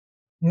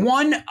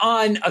one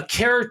on a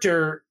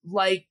character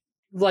like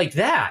like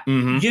that.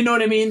 Mm-hmm. You know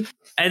what I mean?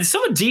 And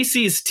some of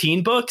DC's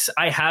teen books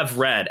I have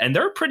read, and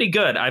they're pretty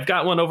good. I've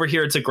got one over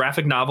here. It's a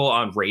graphic novel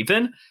on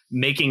Raven,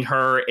 making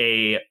her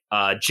a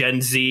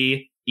Gen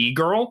Z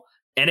e-girl,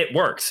 and it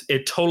works.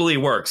 It totally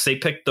works. They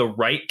picked the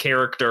right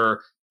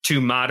character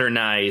to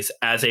modernize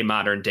as a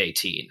modern day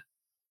teen.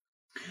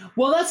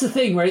 Well, that's the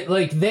thing, right?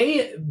 Like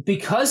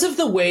because of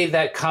the way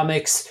that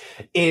comics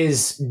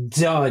is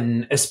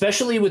done,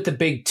 especially with the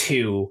big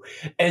two,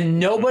 and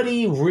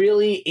nobody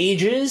really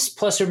ages,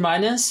 plus or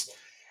minus,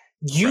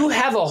 you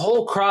have a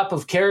whole crop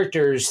of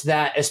characters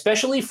that,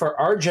 especially for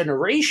our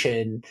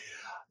generation,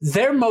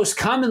 they're most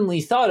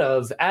commonly thought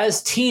of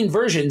as teen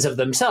versions of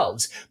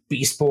themselves.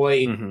 Beast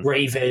Boy,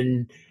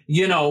 Raven,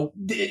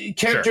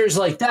 characters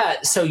like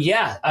that. So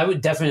yeah,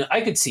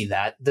 I could see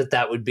that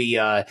would be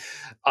the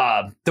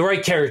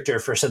right character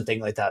for something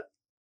like that.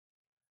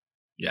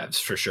 Yeah,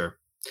 for sure.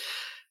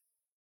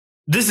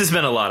 This has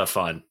been a lot of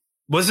fun.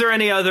 Was there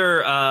any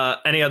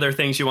other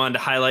things you wanted to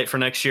highlight for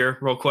next year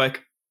real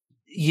quick?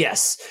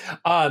 Yes.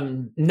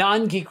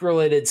 Non-geek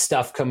related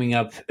stuff coming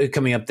up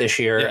this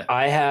year. Yeah.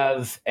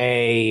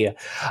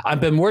 I've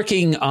been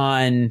working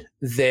on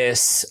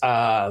this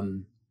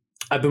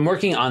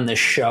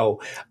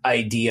show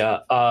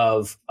idea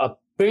of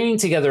bringing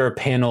together a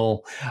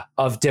panel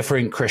of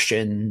different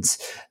Christians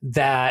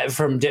that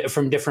from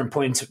different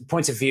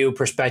points of view,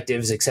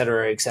 perspectives, et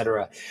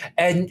cetera,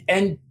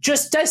 and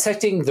just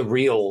dissecting the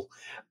real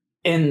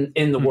in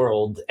the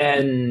world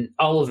and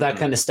all of that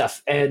kind of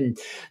stuff, and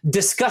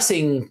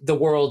discussing the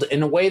world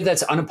in a way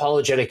that's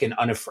unapologetic and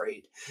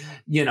unafraid.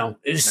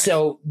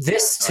 So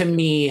this to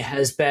me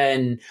has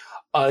been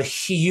a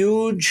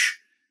huge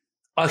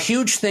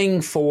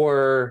thing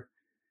for.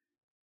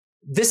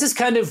 This is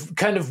kind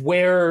of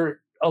where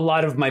a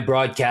lot of my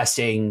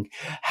broadcasting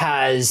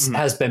has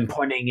been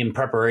pointing in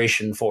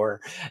preparation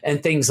for,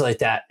 and things like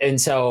that. And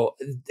so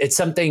it's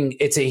something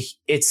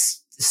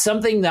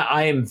that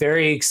I am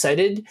very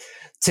excited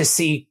to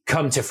see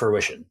come to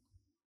fruition.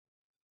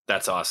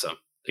 That's awesome.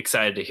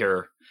 Excited to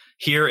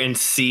hear and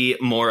see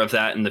more of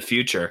that in the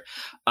future.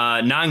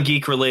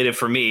 Non-geek related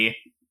for me,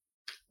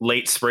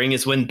 late spring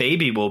is when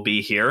baby will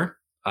be here.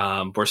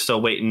 We're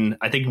still waiting.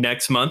 I think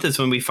next month is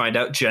when we find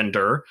out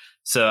gender.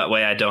 So that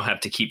way I don't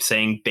have to keep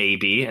saying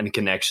baby and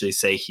can actually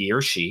say he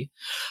or she.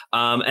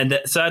 So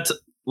that's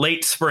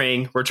late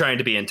spring. We're trying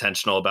to be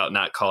intentional about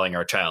not calling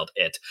our child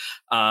it.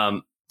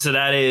 So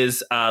that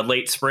is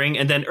late spring.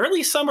 And then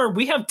early summer,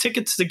 we have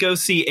tickets to go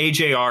see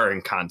AJR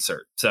in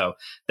concert. So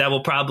that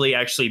will probably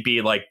actually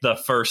be like the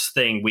first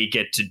thing we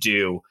get to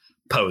do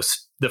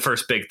the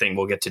first big thing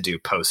we'll get to do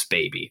post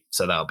baby.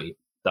 So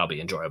that'll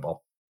be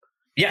enjoyable.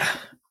 Yeah.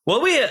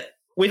 Well,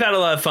 we've had a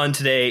lot of fun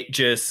today,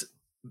 just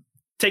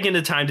taking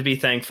the time to be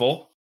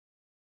thankful,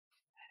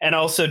 and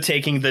also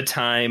taking the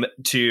time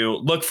to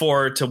look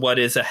forward to what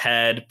is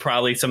ahead,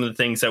 probably some of the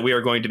things that we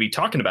are going to be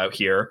talking about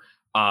here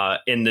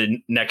in the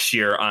next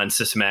year on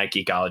Systematic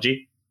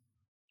Geekology.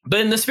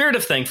 But in the spirit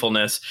of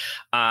thankfulness,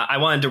 I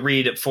wanted to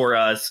read it for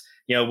us.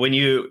 When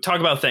you talk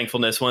about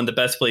thankfulness, one of the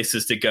best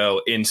places to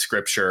go in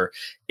Scripture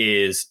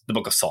is the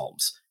book of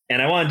Psalms.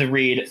 And I wanted to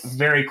read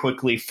very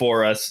quickly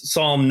for us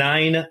Psalm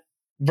 9,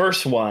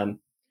 verse 1.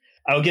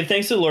 I will give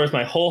thanks to the Lord with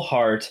my whole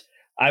heart.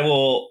 I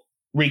will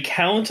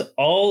recount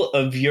all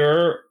of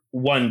your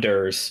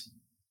wonders,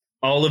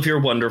 all of your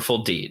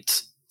wonderful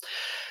deeds.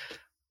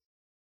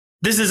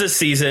 This is a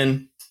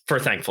season for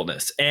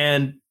thankfulness.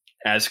 And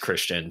as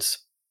Christians,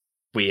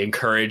 we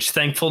encourage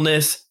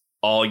thankfulness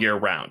all year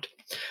round.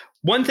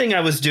 One thing I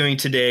was doing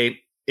today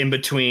in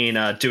between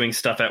doing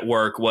stuff at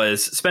work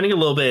was spending a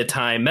little bit of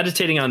time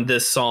meditating on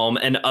this psalm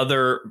and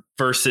other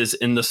verses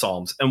in the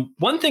Psalms. And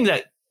one thing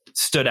that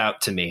stood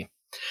out to me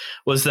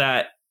was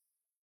that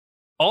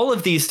all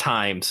of these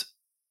times,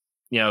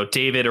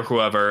 David or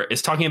whoever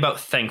is talking about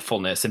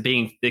thankfulness and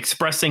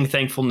expressing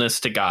thankfulness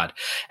to God.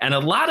 And a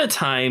lot of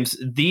times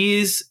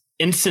these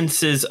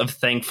instances of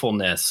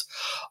thankfulness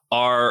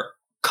are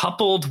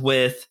coupled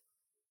with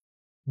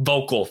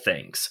vocal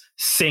things,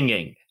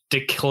 singing,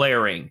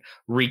 declaring,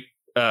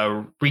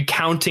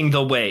 recounting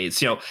the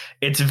ways.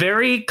 It's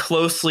very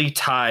closely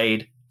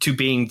tied to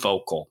being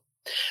vocal.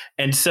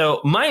 And so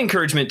my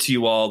encouragement to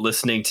you all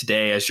listening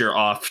today, as you're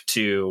off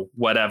to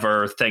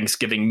whatever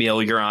Thanksgiving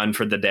meal you're on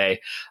for the day,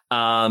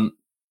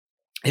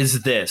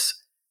 is this.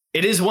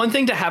 It is one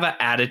thing to have an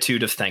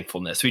attitude of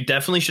thankfulness. We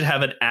definitely should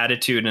have an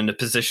attitude and a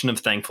position of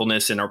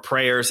thankfulness in our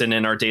prayers and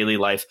in our daily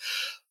life.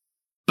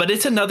 But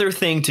it's another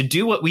thing to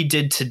do what we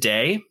did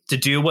today, to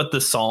do what the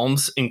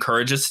Psalms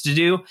encourage us to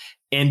do,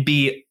 and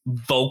be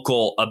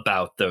vocal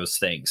about those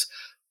things.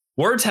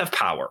 Words have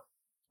power.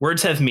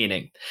 Words have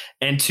meaning.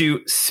 And to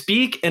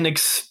speak and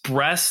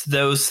express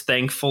those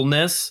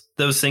thankfulness,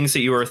 those things that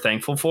you are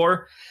thankful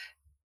for,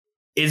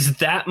 is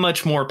that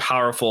much more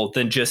powerful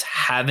than just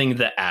having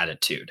the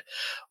attitude.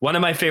 One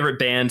of my favorite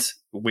bands,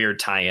 weird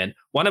tie-in,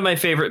 one of my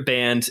favorite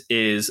bands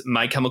is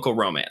My Chemical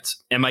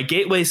Romance. And my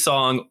gateway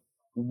song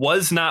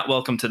was not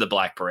Welcome to the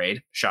Black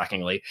Parade,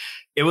 shockingly.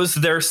 It was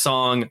their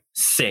song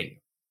Sing.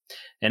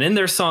 And in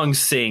their song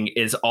Sing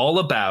is all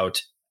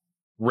about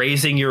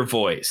raising your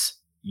voice.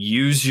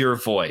 Use your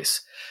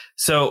voice.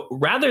 So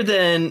rather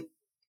than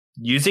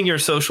using your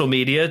social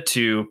media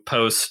to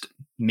post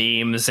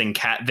memes and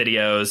cat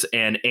videos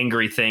and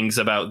angry things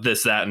about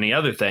this, that, and the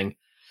other thing,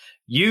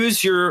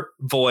 use your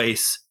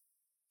voice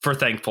for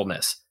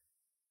thankfulness.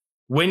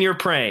 When you're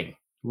praying,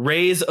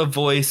 raise a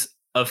voice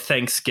of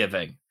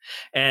thanksgiving.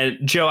 And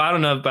Joe, I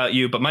don't know about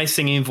you, but my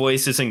singing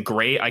voice isn't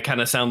great. I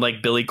kind of sound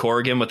like Billy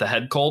Corrigan with a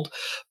head cold,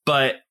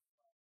 but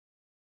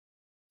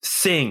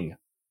sing.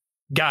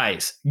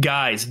 Guys,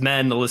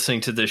 men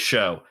listening to this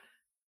show,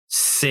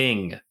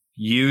 sing.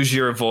 Use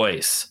your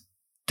voice.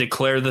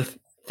 Declare the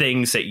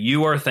things that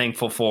you are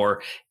thankful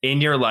for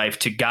in your life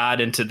to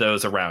God and to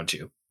those around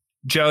you.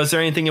 Joe, is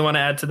there anything you want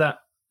to add to that?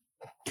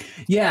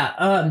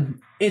 Yeah,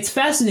 it's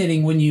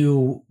fascinating when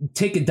you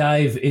take a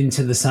dive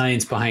into the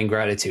science behind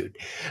gratitude.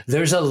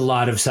 There's a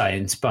lot of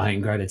science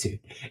behind gratitude.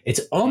 It's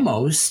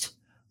almost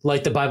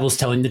like the Bible's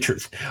telling the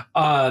truth.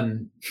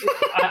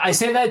 I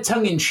say that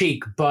tongue in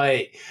cheek,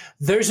 but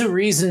there's a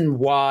reason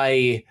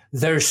why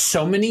there's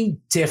so many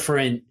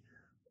different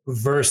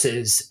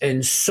verses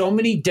and so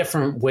many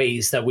different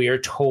ways that we are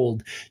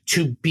told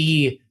to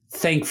be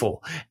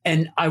thankful.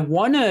 And I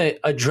want to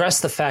address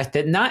the fact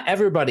that not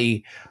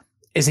everybody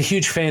is a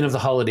huge fan of the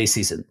holiday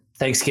season,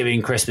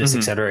 Thanksgiving, Christmas,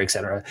 et cetera, et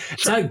cetera.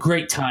 It's not a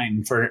great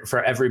time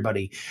for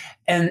everybody.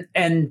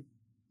 And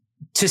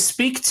to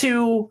speak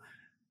to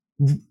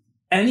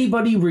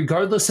anybody,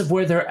 regardless of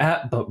where they're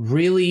at, but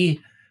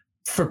really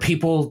for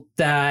people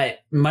that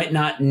might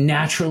not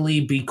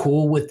naturally be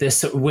cool with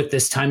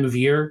this time of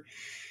year,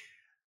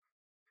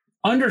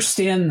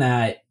 understand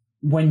that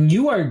when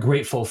you are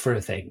grateful for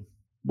a thing,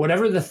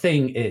 whatever the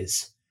thing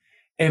is,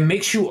 it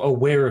makes you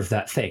aware of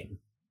that thing.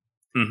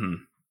 Mm-hmm.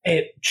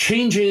 It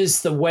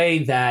changes the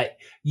way that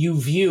you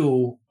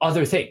view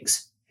other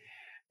things.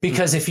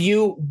 Because if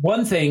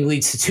one thing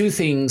leads to two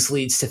things,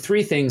 leads to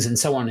three things, and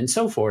so on and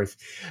so forth,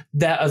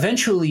 that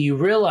eventually you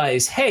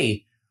realize,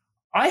 hey,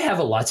 I have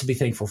a lot to be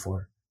thankful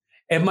for.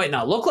 It might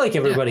not look like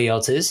everybody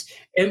else's.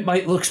 It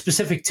might look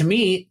specific to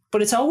me,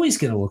 but it's always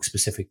going to look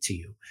specific to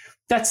you.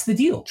 That's the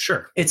deal.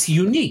 Sure. It's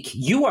unique.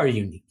 You are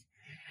unique.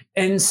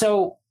 And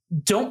so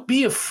don't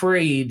be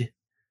afraid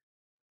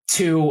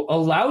to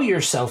allow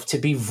yourself to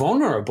be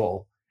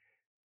vulnerable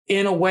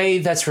in a way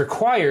that's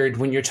required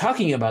when you're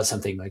talking about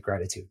something like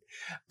gratitude,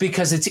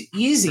 because it's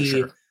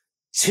easy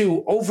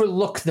to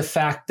overlook the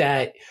fact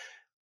that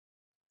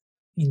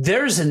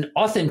there's an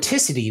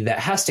authenticity that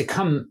has to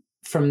come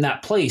from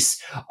that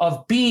place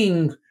of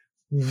being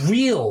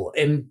real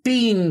and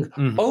being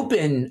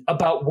open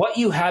about what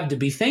you have to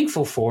be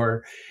thankful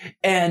for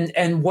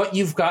and what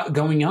you've got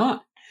going on.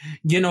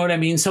 You know what I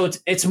mean? So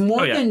it's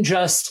more than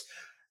just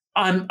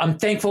I'm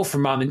thankful for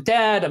mom and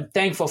dad. I'm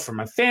thankful for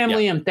my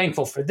family. I'm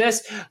thankful for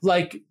this.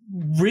 Like,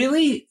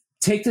 really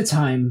take the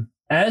time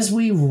as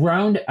we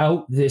round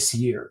out this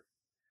year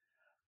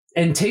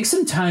and take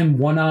some time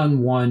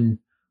one-on-one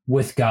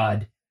with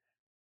God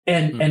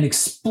and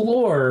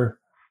explore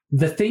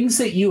the things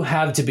that you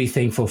have to be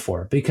thankful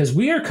for, because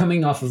we are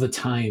coming off of a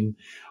time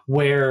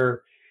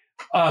where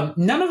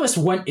none of us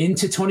went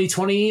into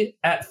 2020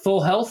 at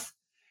full health,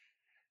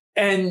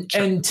 and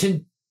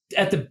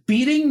at the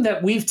beating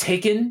that we've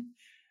taken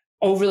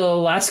over the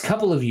last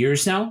couple of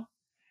years now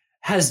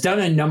has done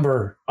a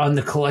number on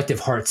the collective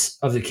hearts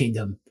of the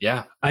kingdom.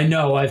 Yeah. I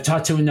know I've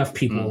talked to enough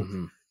people.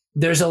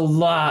 There's a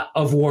lot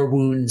of war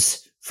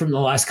wounds from the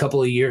last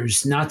couple of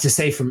years, not to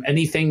say from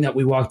anything that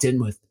we walked in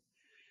with.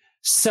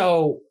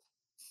 So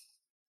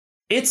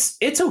it's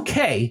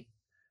okay.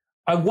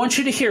 I want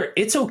you to hear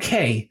it's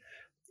okay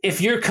if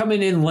you're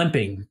coming in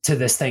limping to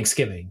this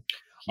Thanksgiving.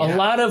 A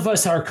lot of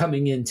us are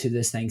coming into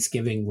this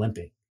Thanksgiving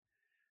limping.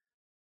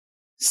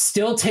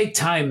 Still take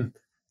time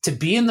to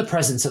be in the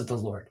presence of the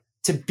Lord,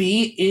 to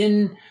be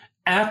in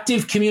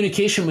active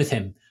communication with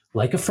him,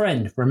 like a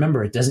friend.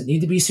 Remember, it doesn't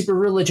need to be super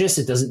religious.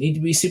 It doesn't need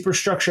to be super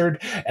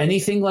structured,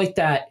 anything like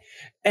that.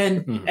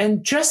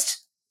 And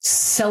just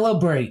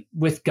celebrate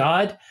with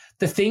God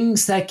the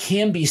things that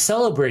can be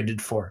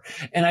celebrated for.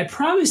 And I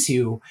promise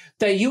you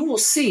that you will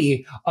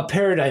see a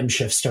paradigm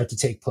shift start to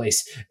take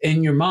place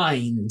in your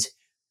mind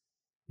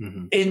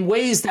in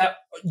ways that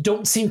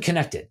don't seem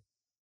connected.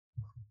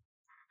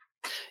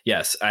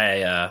 Yes,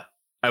 I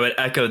would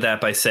echo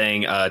that by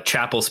saying a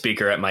chapel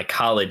speaker at my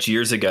college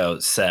years ago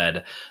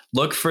said,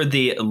 look for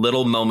the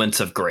little moments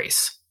of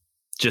grace.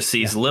 Just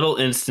these little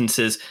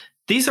instances.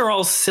 These are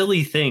all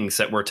silly things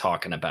that we're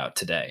talking about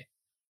today.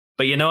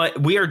 But you know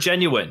what? We are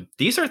genuine.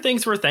 These are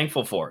things we're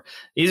thankful for.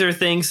 These are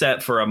things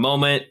that for a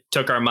moment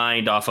took our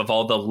mind off of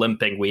all the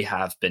limping we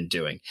have been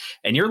doing.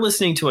 And you're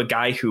listening to a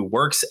guy who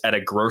works at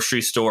a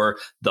grocery store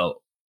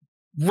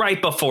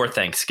right before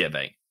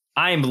Thanksgiving.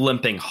 I'm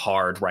limping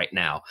hard right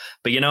now.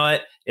 But you know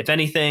what? If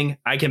anything,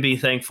 I can be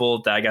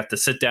thankful that I got to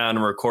sit down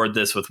and record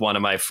this with one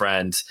of my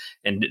friends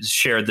and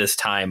share this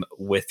time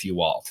with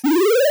you all.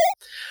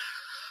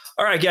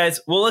 All right, guys.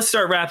 Well, let's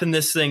start wrapping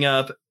this thing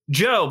up.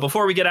 Joe,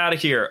 before we get out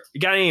of here,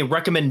 you got any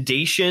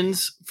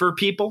recommendations for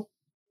people?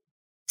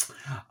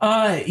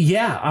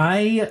 Yeah,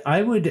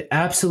 I would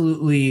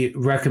absolutely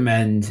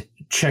recommend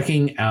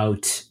checking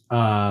out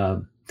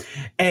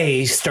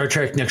Star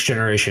Trek Next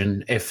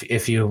Generation.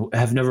 If you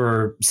have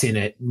never seen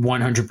it,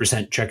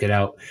 100% check it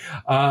out.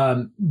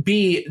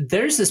 B,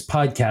 there's this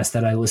podcast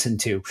that I listen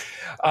to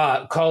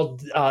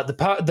called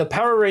the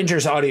Power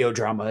Rangers audio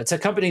drama. It's a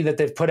company that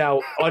they've put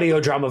out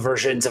audio drama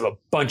versions of a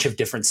bunch of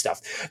different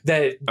stuff.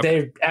 They're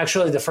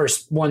actually the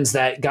first ones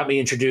that got me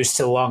introduced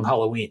to Long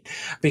Halloween,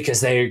 because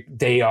they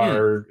did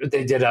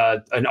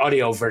an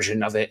audio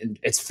version of it, and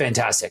it's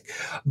fantastic.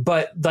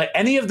 But like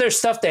any of their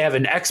stuff, they have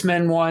an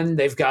X-Men one.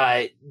 They've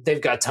got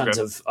tons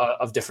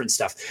of different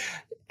stuff.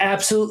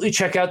 Absolutely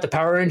check out the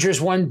Power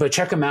Rangers one, but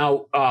check them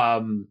out.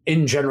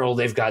 In general,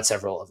 they've got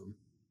several of them.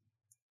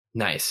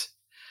 Nice.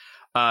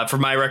 For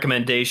my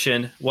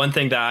recommendation, one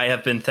thing that I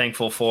have been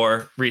thankful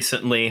for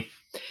recently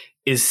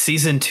is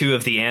season 2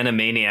 of the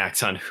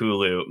Animaniacs on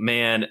Hulu.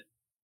 Man,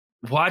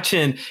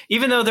 watching,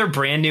 even though they're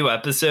brand new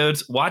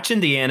episodes,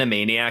 watching the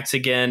Animaniacs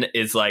again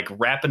is like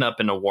wrapping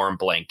up in a warm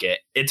blanket.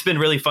 It's been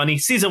really funny.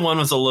 Season 1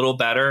 was a little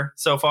better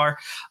so far,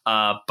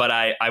 but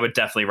I would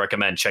definitely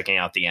recommend checking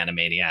out the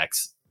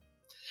Animaniacs.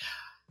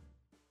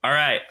 All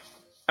right.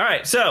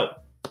 So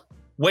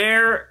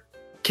where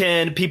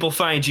can people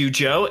find you,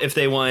 Joe, if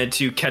they wanted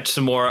to catch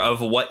some more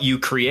of what you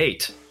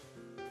create?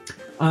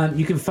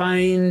 You can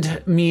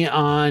find me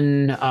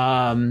on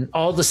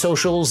all the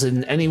socials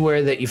and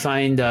anywhere that you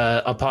find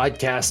a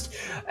podcast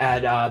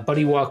at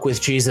Buddy Walk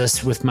with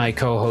Jesus with my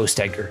co-host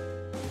Edgar.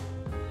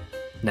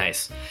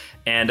 Nice.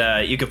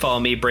 And you can follow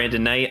me,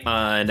 Brandon Knight,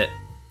 on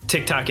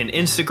TikTok and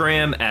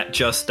Instagram at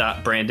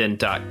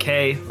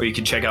just.brandon.k, or you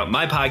can check out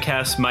my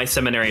podcast, My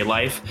Seminary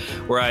Life,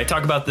 where I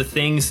talk about the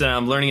things that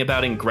I'm learning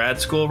about in grad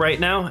school right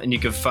now. And you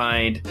can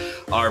find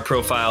our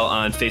profile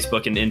on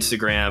Facebook and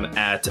Instagram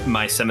at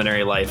My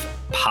Seminary Life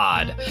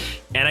Pod.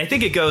 And I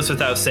think it goes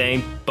without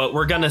saying, but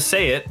we're going to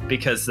say it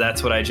because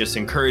that's what I just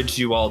encouraged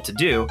you all to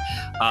do.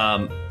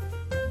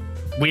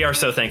 We are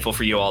so thankful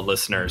for you all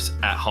listeners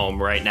at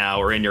home right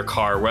now, or in your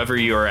car, wherever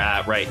you are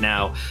at right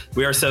now.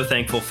 We are so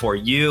thankful for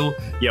you.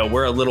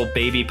 We're a little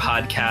baby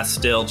podcast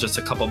still, just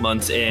a couple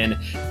months in,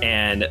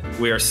 and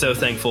we are so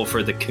thankful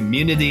for the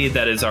community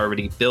that is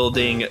already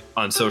building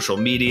on social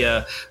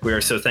media. We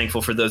are so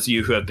thankful for those of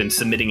you who have been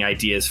submitting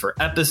ideas for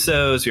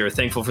episodes. We are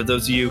thankful for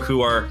those of you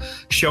who are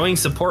showing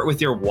support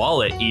with your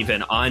wallet,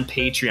 even on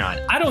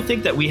Patreon. I don't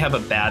think that we have a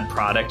bad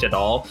product at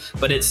all,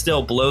 but it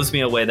still blows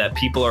me away that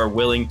people are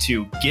willing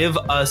to give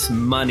us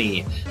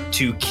money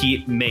to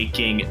keep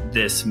making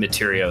this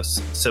material.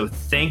 So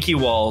thank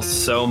you all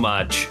so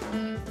much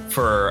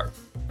for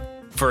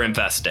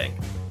investing.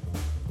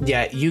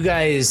 Yeah, you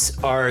guys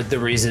are the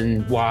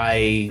reason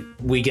why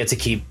we get to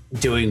keep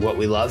doing what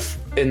we love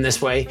in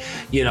this way.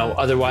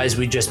 Otherwise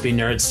we'd just be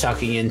nerds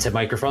talking into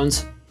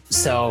microphones.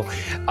 So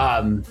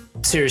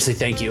seriously,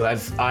 thank you.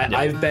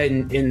 I've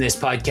been in this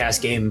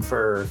podcast game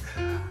for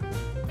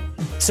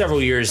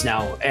several years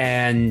now,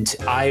 and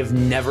I've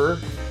never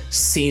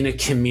seen a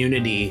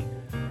community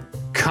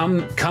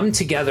come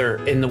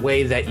together in the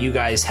way that you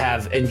guys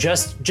have, and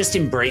just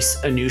embrace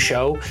a new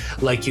show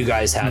like you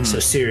guys have. So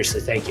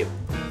seriously, thank you.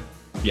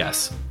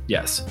 Yes.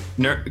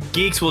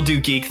 Geeks will do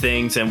geek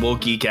things, and we'll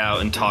geek out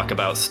and talk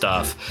about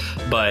stuff.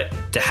 But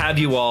to have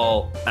you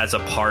all as a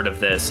part of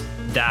this,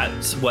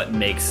 that's what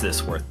makes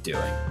this worth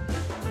doing.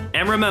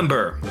 And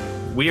remember,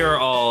 we are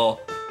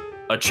all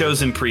a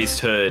chosen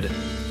priesthood,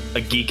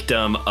 a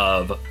geekdom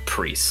of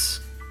priests.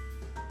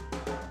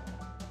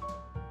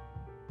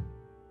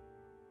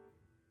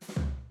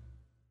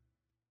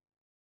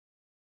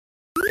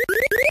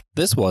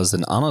 This was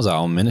an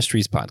Anazao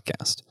Ministries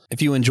podcast. If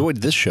you enjoyed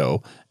this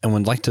show and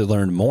would like to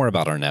learn more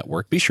about our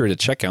network, be sure to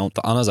check out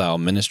the Anazao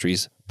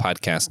Ministries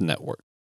Podcast Network.